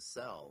need to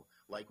sell,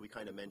 like we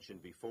kind of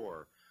mentioned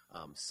before,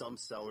 some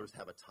sellers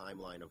have a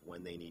timeline of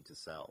when they need to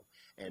sell.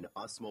 And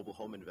us mobile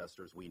home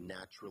investors, we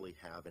naturally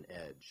have an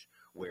edge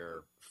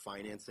where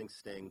financing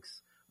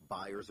stinks,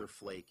 buyers are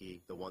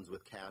flaky, the ones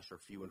with cash are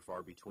few and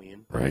far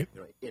between. Right.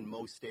 In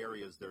most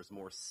areas, there's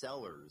more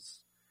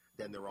sellers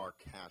than there are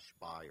cash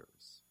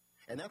buyers.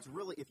 And that's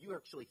really, if you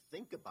actually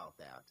think about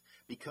that,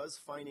 because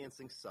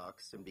financing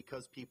sucks and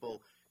because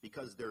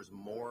there's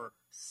more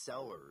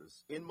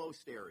sellers in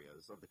most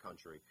areas of the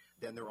country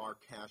than there are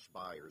cash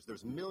buyers.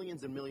 There's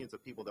millions and millions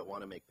of people that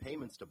want to make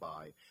payments to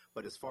buy,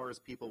 but as far as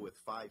people with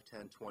 5,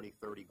 10, 20,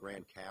 30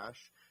 grand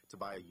cash to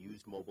buy a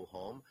used mobile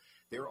home,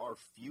 there are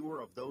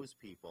fewer of those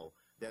people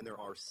than there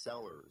are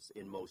sellers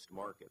in most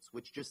markets,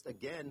 which just,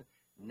 again,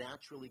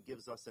 naturally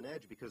gives us an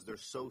edge because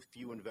there's so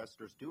few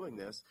investors doing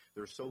this.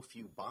 There's so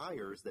few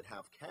buyers that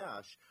have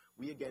cash.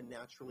 We, again,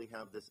 naturally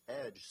have this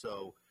edge.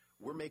 So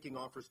we're making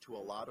offers to a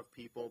lot of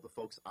people. The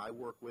folks I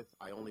work with,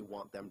 I only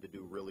want them to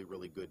do really,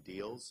 really good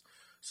deals.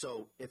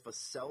 So if a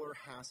seller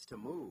has to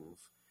move,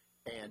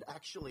 and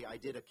actually I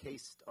did not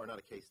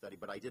a case study,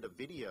 but I did a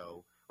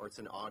video, or it's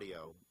an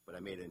audio, but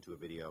I made it into a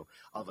video,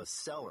 of a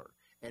seller.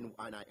 And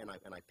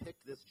I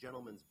picked this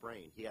gentleman's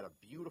brain. He had a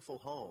beautiful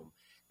home,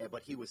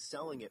 but he was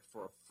selling it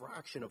for a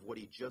fraction of what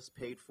he just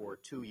paid for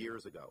it 2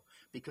 years ago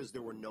because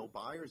there were no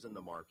buyers in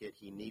the market.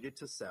 He needed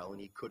to sell, and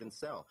he couldn't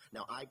sell.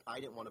 Now, I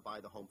didn't want to buy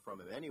the home from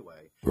him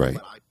anyway, right.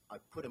 But I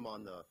put him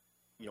on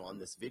on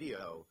this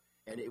video,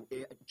 and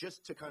it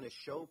just to kind of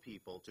show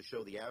people, to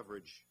show the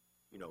average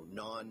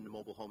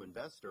non-mobile home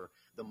investor,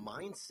 the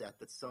mindset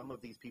that some of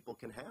these people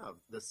can have,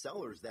 the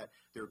sellers, that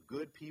they're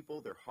good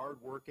people, they're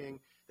hardworking,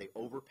 they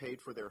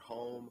overpaid for their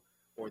home,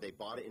 or they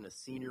bought it in a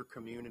senior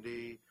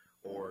community,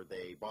 or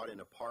they bought it in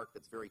a park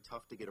that's very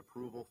tough to get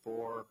approval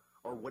for,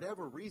 or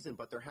whatever reason,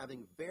 but they're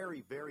having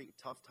very, very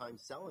tough time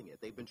selling it.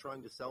 They've been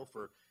trying to sell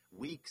for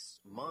weeks,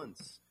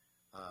 months,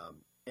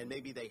 and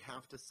maybe they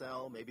have to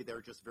sell. Maybe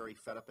they're just very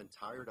fed up and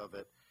tired of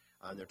it,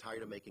 and they're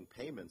tired of making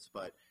payments,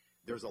 but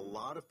there's a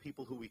lot of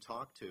people who we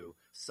talk to.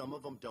 Some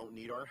of them don't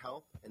need our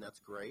help, and that's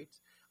great.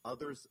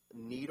 Others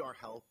need our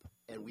help,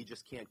 and we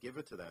just can't give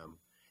it to them.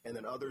 And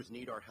then others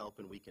need our help,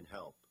 and we can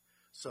help.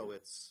 So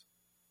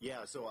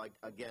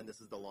again, this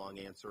is the long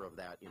answer of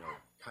that,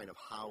 kind of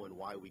how and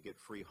why we get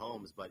free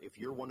homes. But if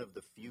you're one of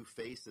the few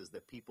faces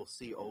that people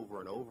see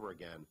over and over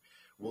again,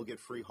 we'll get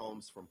free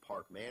homes from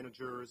park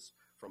managers,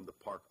 from the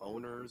park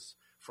owners,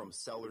 from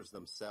sellers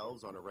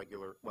themselves on a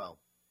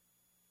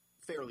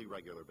fairly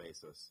regular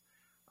basis.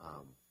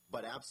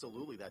 But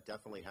absolutely, that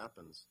definitely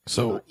happens.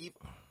 So,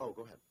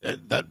 go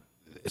ahead.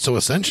 So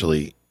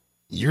essentially,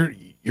 you're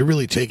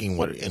really taking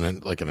what in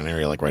an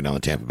area like right now in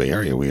the Tampa Bay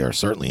area, we are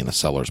certainly in a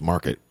seller's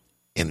market.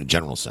 in a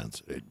general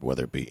sense,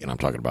 whether it be, and I'm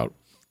talking about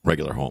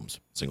regular homes,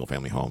 single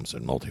family homes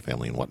and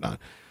multifamily and whatnot.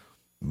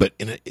 But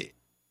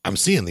I'm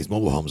seeing these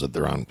mobile homes that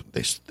they're on,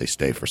 they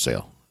stay for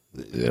sale.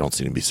 They don't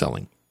seem to be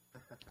selling.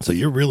 So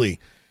you're really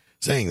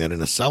saying that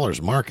in a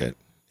seller's market,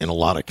 in a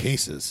lot of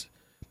cases,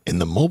 in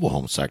the mobile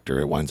home sector,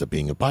 it winds up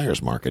being a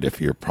buyer's market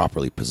if you're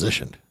properly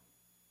positioned.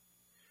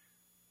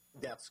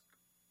 That's,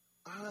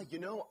 I'm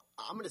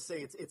going to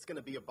say it's going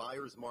to be a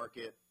buyer's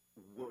market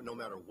no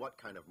matter what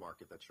kind of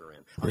market that you're in.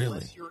 Really?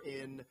 Unless you're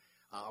in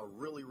a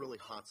really, really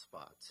hot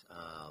spot.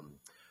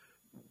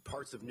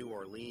 Parts of New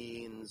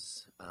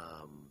Orleans,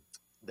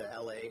 the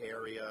LA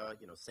area,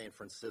 San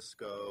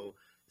Francisco,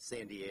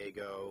 San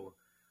Diego,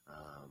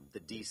 the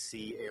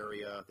DC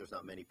area. There's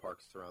not many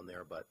parks around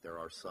there, but there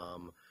are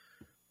some.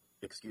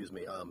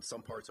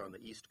 Some parts are on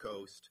the East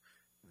Coast.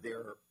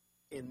 They're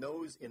in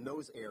those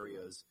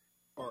areas.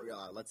 Or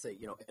let's say,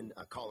 and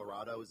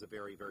Colorado is a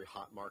very, very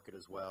hot market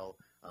as well.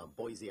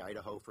 Boise,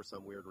 Idaho, for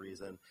some weird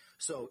reason.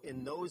 So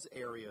in those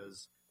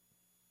areas,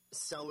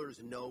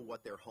 sellers know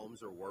what their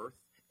homes are worth,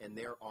 and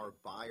there are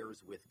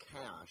buyers with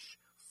cash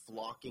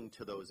flocking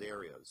to those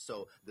areas.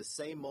 So the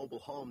same mobile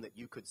home that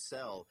you could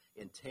sell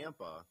in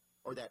Tampa,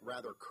 or that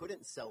rather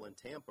couldn't sell in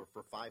Tampa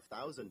for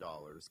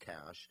 $5,000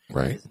 cash,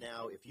 right, is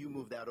now, if you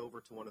move that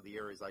over to one of the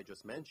areas I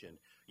just mentioned,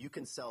 you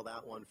can sell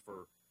that one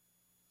for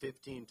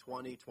 $15,000,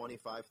 $20,000,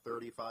 $25,000,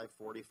 $35,000,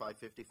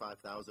 $45,000,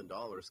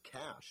 $55,000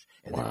 cash,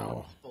 and there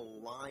are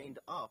people lined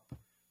up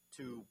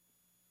to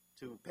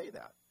pay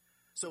that.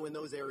 So in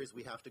those areas,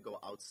 we have to go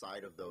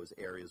outside of those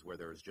areas where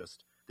there's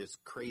just this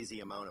crazy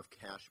amount of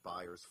cash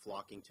buyers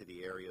flocking to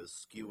the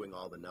areas, skewing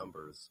all the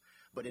numbers.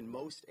 But in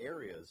most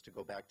areas, to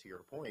go back to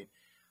your point,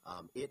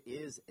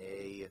 it's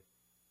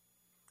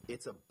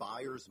a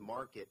buyer's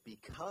market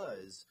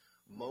because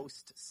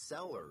most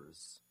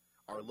sellers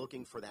are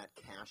looking for that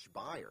cash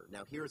buyer.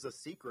 Now, here's a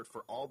secret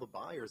for all the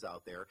buyers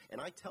out there,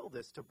 and I tell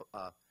this to,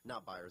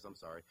 not buyers, I'm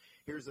sorry.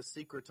 Here's a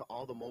secret to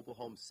all the mobile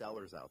home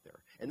sellers out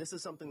there. And this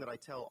is something that I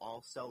tell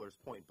all sellers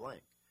point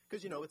blank.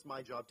 Because, it's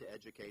my job to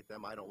educate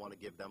them. I don't want to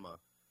give them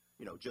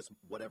just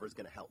whatever's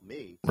going to help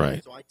me.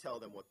 Right. So I tell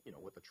them what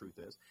the truth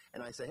is.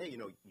 And I say, hey,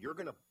 you're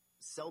going to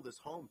sell this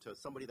home to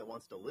somebody that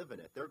wants to live in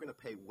it. They're going to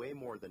pay way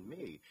more than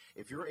me.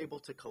 If you're able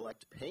to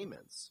collect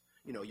payments,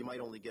 you might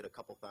only get a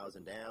couple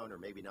thousand down or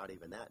maybe not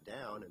even that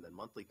down and then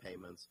monthly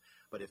payments.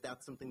 But if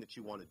that's something that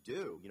you want to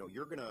do,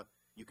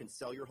 you can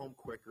sell your home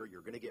quicker.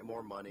 You're going to get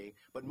more money.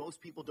 But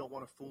most people don't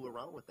want to fool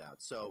around with that.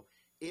 So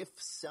if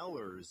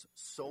sellers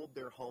sold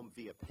their home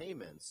via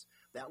payments,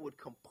 that would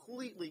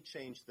completely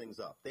change things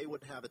up. They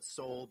would have it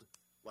sold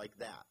like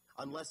that,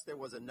 unless there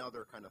was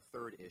another kind of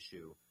third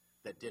issue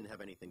that didn't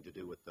have anything to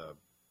do with the,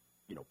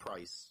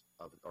 price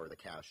of or the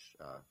cash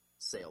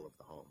sale of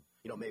the home.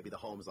 Maybe the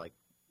home's like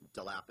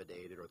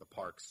dilapidated or the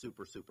park's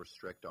super, super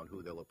strict on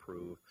who they'll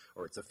approve,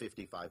 or it's a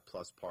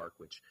 55-plus park,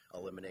 which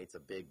eliminates a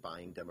big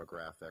buying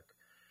demographic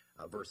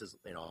versus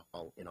in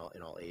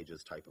all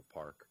ages type of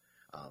park.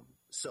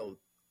 So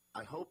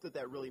I hope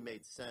that really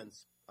made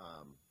sense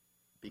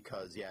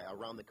because,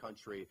 around the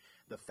country,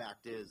 the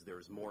fact is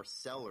there's more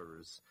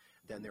sellers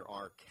than there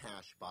are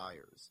cash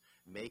buyers,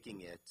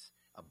 making it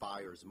a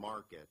buyer's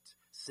market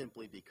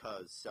simply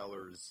because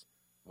sellers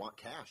want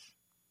cash.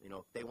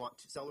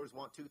 Sellers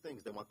want two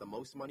things. They want the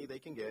most money they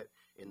can get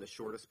in the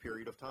shortest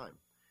period of time.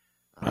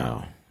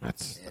 Wow,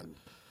 that's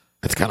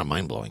kind of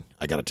mind-blowing.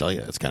 I got to tell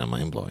you, it's kind of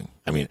mind-blowing.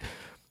 I mean,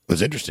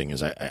 what's interesting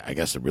is I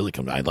guess it really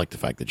comes, I like the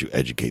fact that you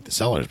educate the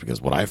sellers,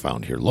 because what I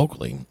found here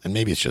locally, and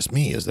maybe it's just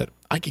me, is that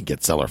I can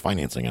get seller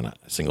financing on a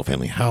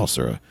single-family house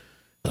or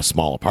a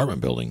small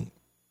apartment building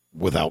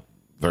without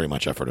very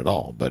much effort at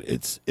all. But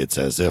it's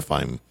as if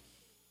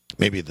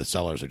maybe the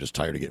sellers are just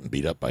tired of getting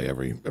beat up by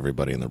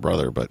everybody and their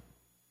brother, but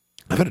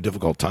I've had a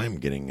difficult time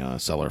getting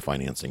seller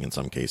financing in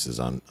some cases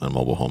on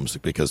mobile homes,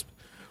 because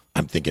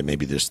I'm thinking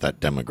maybe there's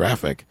that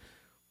demographic.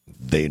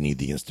 They need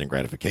the instant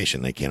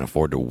gratification. They can't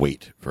afford to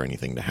wait for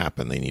anything to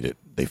happen. They need it.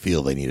 They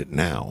feel they need it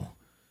now.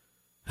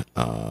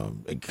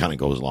 It kind of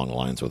goes along the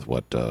lines with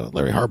what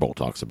Larry Harbaugh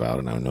talks about,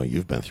 and I know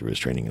you've been through his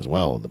training as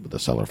well. The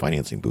seller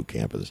financing boot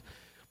camp is,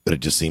 but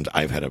it just seems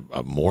I've had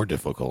a more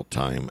difficult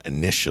time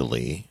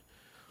initially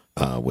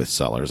with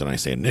sellers, and I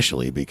say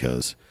initially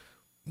because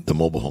the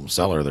mobile home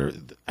seller,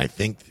 I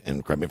think,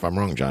 and correct me if I'm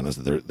wrong, John, is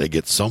that they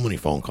get so many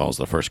phone calls.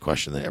 The first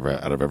question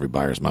out of every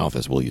buyer's mouth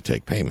is, "Will you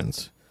take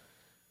payments?"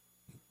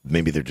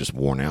 Maybe they're just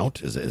worn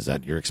out. Is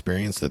that your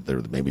experience, that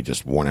they're maybe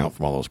just worn out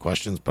from all those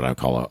questions? But I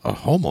call a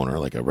homeowner,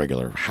 like a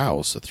regular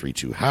house, a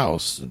 3-2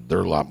 house, they're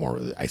a lot more.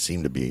 I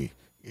seem to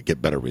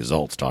get better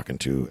results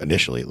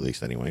initially, at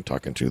least anyway,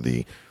 talking to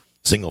the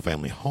single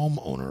family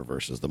homeowner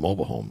versus the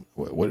mobile home.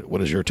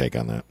 What is your take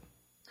on that?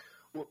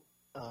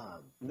 A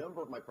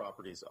number of my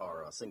properties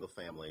are single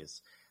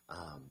families,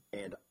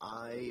 and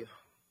I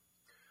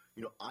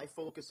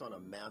focus on a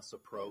mass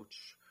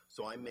approach,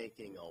 so I'm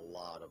making a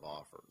lot of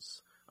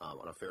offers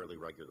on a fairly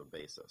regular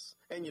basis,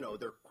 and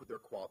they're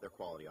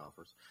quality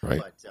offers. Right.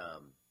 But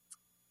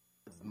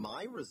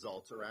my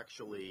results are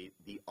actually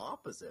the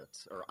opposite,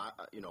 or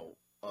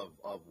of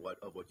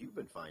what you've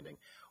been finding.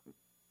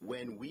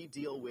 When we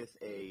deal with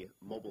a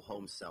mobile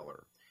home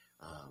seller,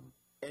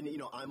 and,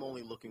 I'm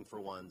only looking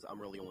for ones, I'm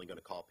really only going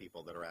to call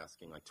people that are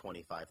asking like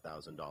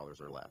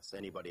 $25,000 or less.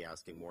 Anybody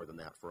asking more than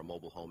that for a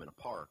mobile home in a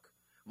park,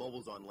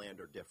 mobiles on land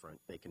are different.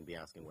 They can be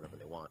asking whatever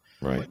they want.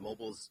 Right. But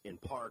mobiles in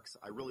parks,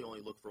 I really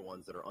only look for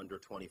ones that are under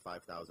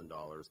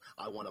 $25,000.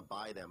 I want to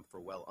buy them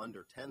for well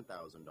under $10,000.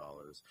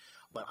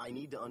 But I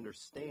need to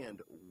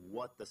understand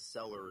what the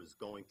seller is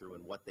going through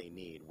and what they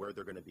need, where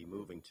they're going to be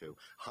moving to.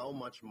 How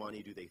much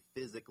money do they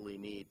physically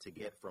need to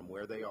get from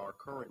where they are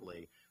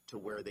currently to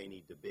where they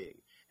need to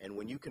be? And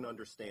when you can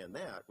understand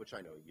that, which I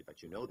know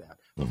that you know that,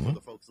 but for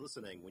the folks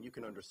listening, when you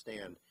can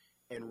understand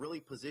and really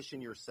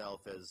position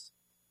yourself as,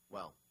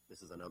 well,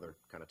 this is another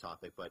kind of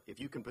topic, but if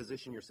you can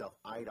position yourself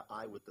eye to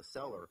eye with the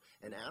seller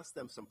and ask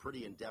them some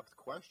pretty in-depth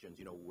questions,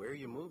 where are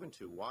you moving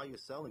to? Why are you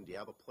selling? Do you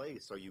have a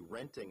place? Are you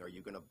renting? Are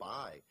you going to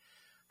buy?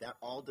 That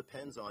all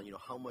depends on,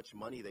 how much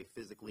money they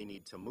physically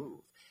need to move.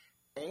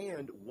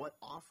 And what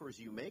offers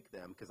you make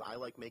them, because I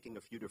like making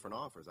a few different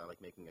offers. I like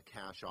making a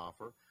cash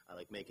offer. I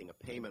like making a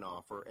payment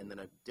offer, and then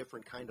a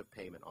different kind of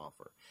payment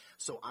offer.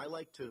 So I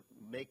like to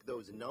make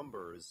those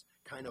numbers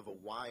kind of a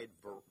wide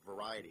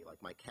variety.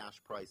 Like my cash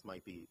price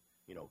might be,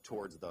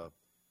 towards the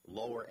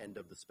lower end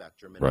of the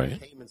spectrum, and right. the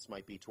payments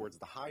might be towards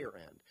the higher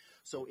end.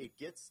 So it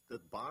gets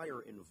the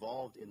buyer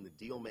involved in the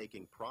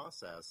deal-making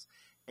process,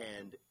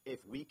 and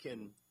if we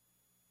can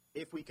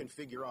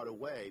figure out a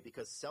way,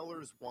 because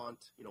sellers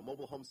want,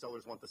 mobile home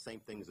sellers want the same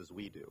things as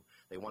we do.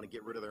 They want to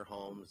get rid of their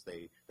homes.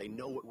 They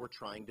know what we're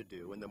trying to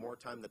do. And the more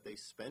time that they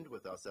spend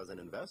with us as an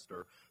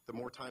investor, the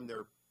more time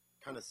they're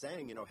kind of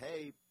saying,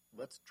 hey,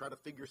 let's try to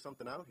figure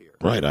something out here.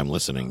 Right, I'm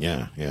listening,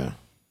 yeah.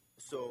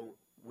 So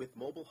with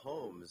mobile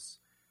homes,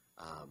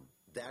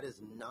 that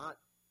is not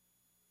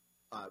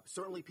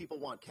certainly people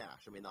want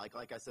cash. I mean,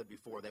 like I said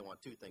before, they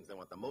want two things. They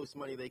want the most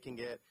money they can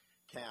get,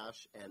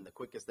 cash, and the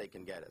quickest they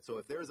can get it. So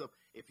if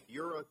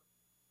you're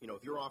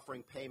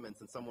offering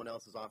payments and someone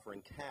else is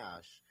offering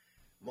cash,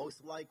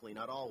 most likely,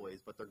 not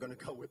always, but they're going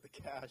to go with the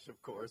cash,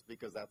 of course,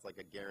 because that's like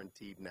a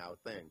guaranteed now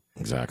thing.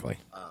 Exactly.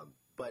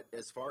 But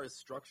as far as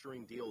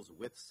structuring deals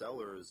with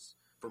sellers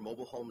for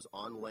mobile homes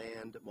on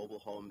land, mobile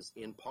homes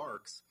in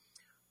parks,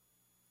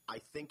 I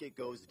think it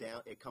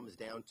comes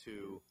down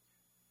to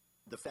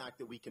the fact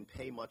that we can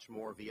pay much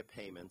more via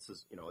payments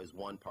is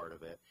one part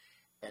of it.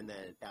 And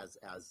then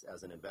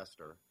as an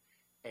investor.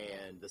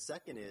 And the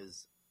second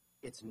is,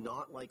 it's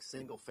not like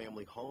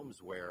single-family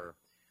homes where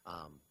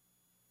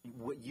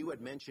what you had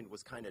mentioned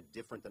was kind of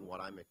different than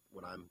what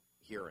I'm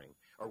hearing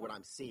or what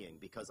I'm seeing,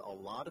 because a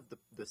lot of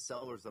the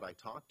sellers that I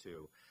talk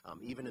to,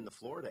 even in the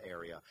Florida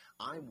area,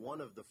 I'm one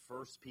of the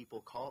first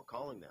people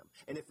calling them.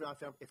 And if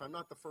I'm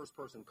not the first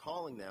person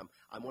calling them,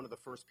 I'm one of the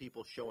first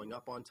people showing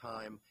up on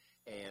time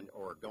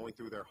or going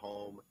through their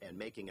home and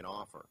making an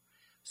offer.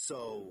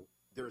 So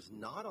there's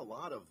not a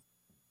lot of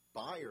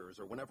buyers,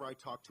 or whenever I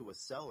talk to a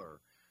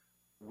seller,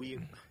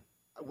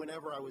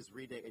 whenever I was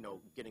reading,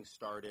 getting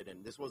started,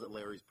 and this wasn't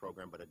Larry's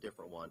program, but a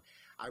different one,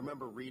 I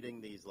remember reading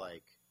these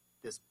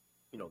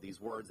these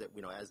words that,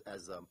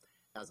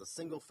 as a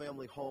single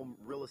family home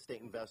real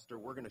estate investor,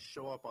 we're going to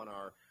show up on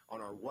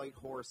our white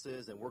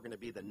horses, and we're going to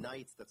be the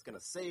knights that's going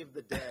to save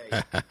the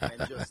day,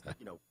 and just,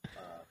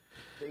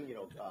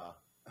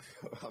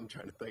 I'm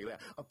trying to think of that.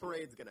 A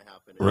parade's going to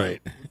happen.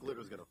 Right.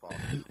 Glitter's going to fall.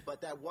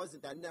 But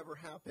that never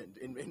happened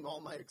in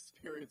all my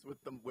experience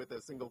with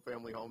a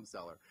single-family home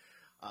seller.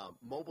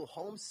 Mobile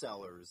home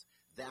sellers,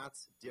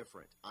 that's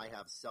different. I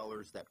have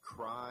sellers that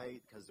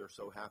cry because they're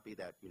so happy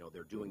that,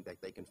 they're doing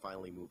that, they can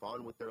finally move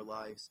on with their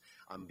lives.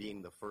 I'm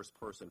being the first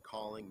person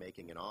calling,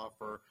 making an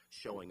offer,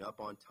 showing up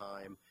on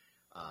time.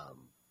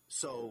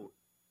 So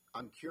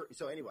I'm curious.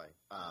 So anyway,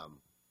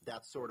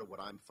 that's sort of what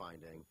I'm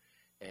finding.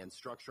 And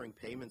structuring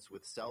payments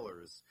with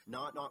sellers,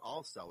 not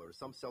all sellers.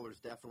 Some sellers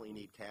definitely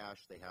need cash.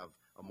 They have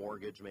a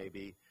mortgage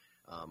maybe,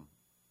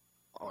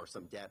 or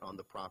some debt on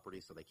the property,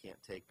 so they can't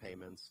take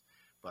payments.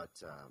 But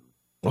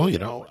well,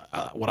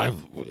 I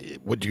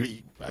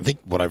think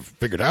what I've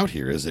figured out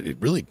here is that it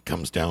really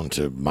comes down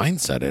to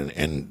mindset,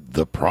 and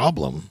the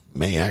problem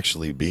may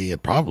actually be,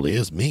 it probably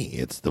is me.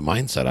 It's the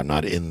mindset. I'm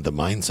not in the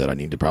mindset. I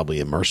need to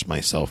probably immerse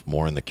myself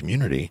more in the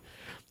community,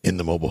 in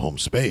the mobile home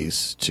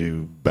space,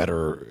 to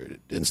better,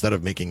 instead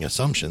of making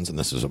assumptions, and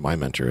this is what my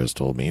mentor has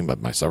told me, but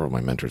several of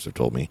my mentors have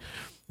told me,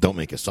 don't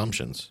make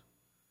assumptions.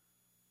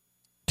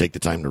 Take the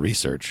time to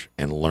research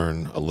and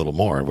learn a little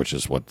more, which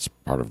is what's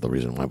part of the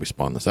reason why we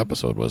spawned this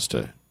episode, was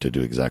to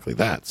do exactly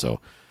that.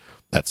 So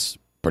that's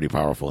pretty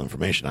powerful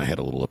information. I had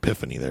a little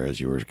epiphany there as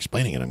you were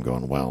explaining it. I'm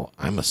going, well,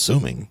 I'm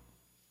assuming,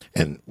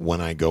 and when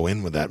I go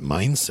in with that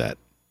mindset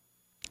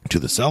to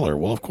the seller,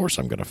 well, of course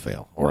I'm going to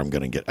fail, or I'm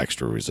going to get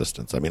extra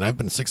resistance. I mean, I've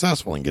been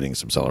successful in getting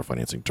some seller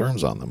financing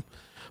terms on them,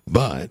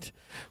 but,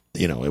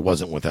 it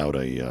wasn't without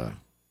a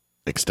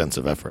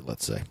extensive effort,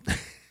 let's say.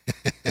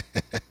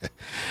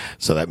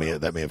 So that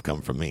may have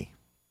come from me.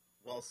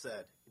 Well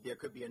said. There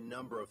could be a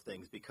number of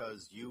things,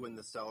 because you and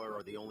the seller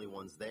are the only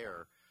ones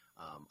there.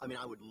 I mean,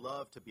 I would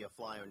love to be a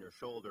fly on your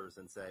shoulders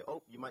and say,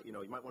 oh, you might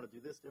want to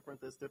do this different.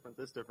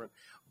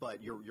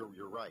 But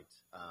you're right.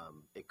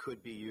 It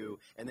could be you.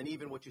 And then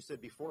even what you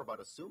said before about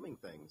assuming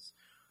things,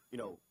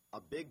 I'm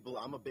a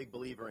big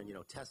believer in,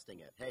 testing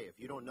it. Hey, if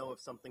you don't know if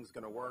something's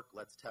going to work,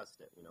 let's test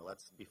it.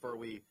 Before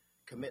we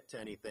commit to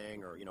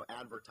anything or,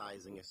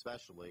 advertising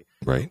especially.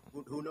 Right.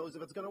 Who knows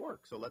if it's going to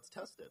work? So let's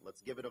test it.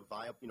 Let's give it a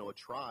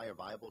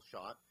viable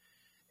shot.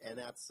 And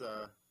that's,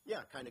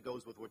 kind of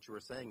goes with what you were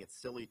saying. It's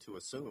silly to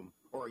assume,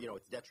 or,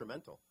 it's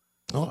detrimental.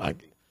 Oh,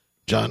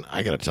 John,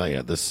 I got to tell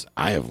you,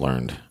 I have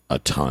learned a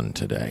ton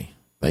today.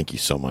 Thank you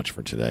so much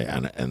for today.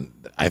 And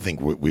I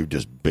think we've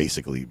just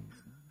basically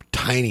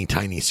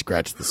tiny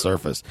scratched the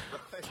surface.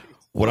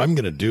 What I'm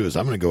going to do is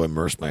I'm going to go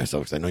immerse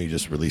myself, because I know you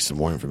just released some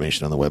more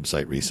information on the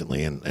website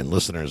recently. And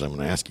listeners, I'm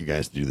going to ask you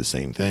guys to do the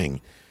same thing.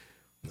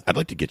 I'd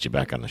like to get you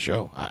back on the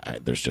show.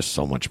 There's just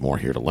so much more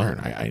here to learn.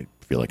 I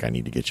feel like I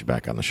need to get you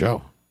back on the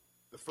show.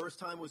 First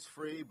time was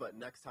free, but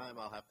next time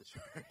I'll have to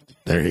charge.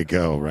 There you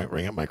go. Right,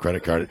 ring up my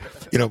credit card.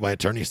 My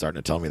attorney's starting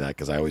to tell me that,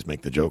 because I always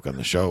make the joke on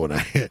the show when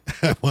I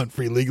want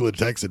free legal and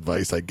tax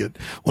advice. I get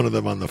one of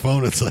them on the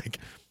phone. It's like,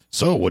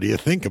 so what do you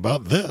think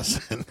about this?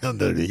 And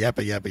they're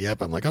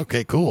yappa. I'm like,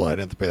 okay, cool. I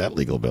didn't have to pay that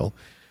legal bill.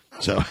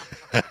 So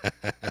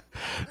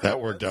that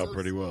worked out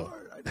pretty well.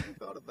 I never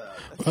thought of that.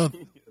 Well,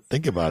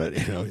 think about it.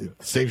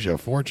 It saves you a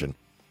fortune.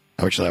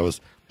 Actually, I was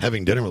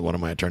having dinner with one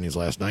of my attorneys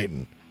last night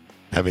and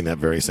having that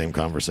very same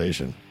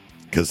conversation,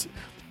 because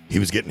he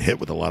was getting hit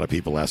with a lot of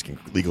people asking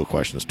legal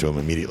questions to him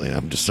immediately. And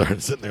I'm just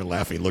started sitting there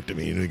laughing. He looked at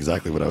me. He knew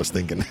exactly what I was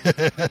thinking.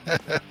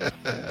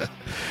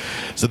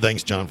 So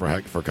thanks, John,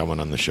 for coming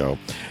on the show.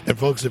 And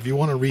folks, if you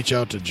want to reach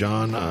out to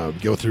John,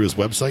 go through his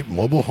website,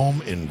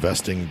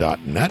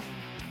 mobilehomeinvesting.net,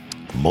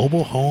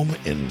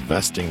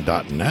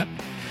 mobilehomeinvesting.net.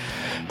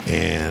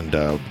 And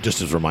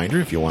just as a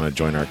reminder, if you want to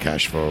join our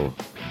cash flow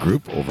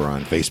group over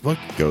on Facebook,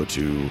 go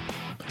to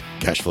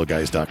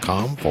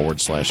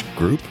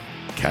cashflowguys.com/group,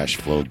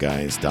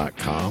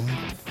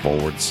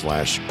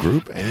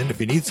 cashflowguys.com/group. And if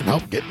you need some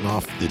help getting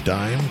off the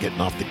dime, getting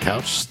off the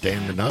couch,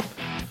 standing up,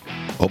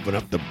 open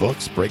up the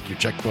books, break your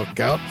checkbook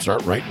out,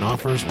 start writing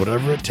offers,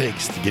 whatever it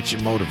takes to get you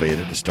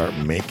motivated to start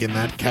making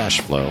that cash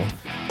flow,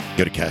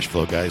 go to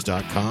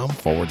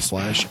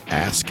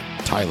cashflowguys.com/ask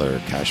Tyler,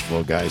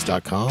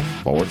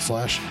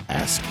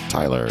 cashflowguys.com/ask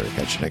Tyler.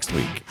 Catch you next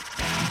week.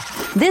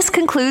 This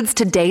concludes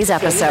today's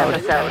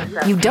episode.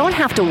 You don't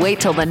have to wait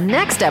till the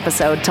next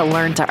episode to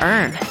learn to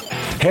earn.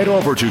 Head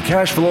over to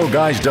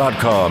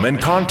cashflowguys.com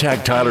and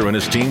contact Tyler and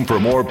his team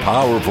for more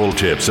powerful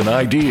tips and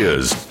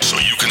ideas, so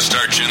you can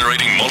start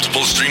generating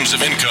multiple streams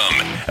of income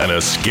and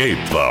escape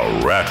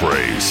the rat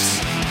race.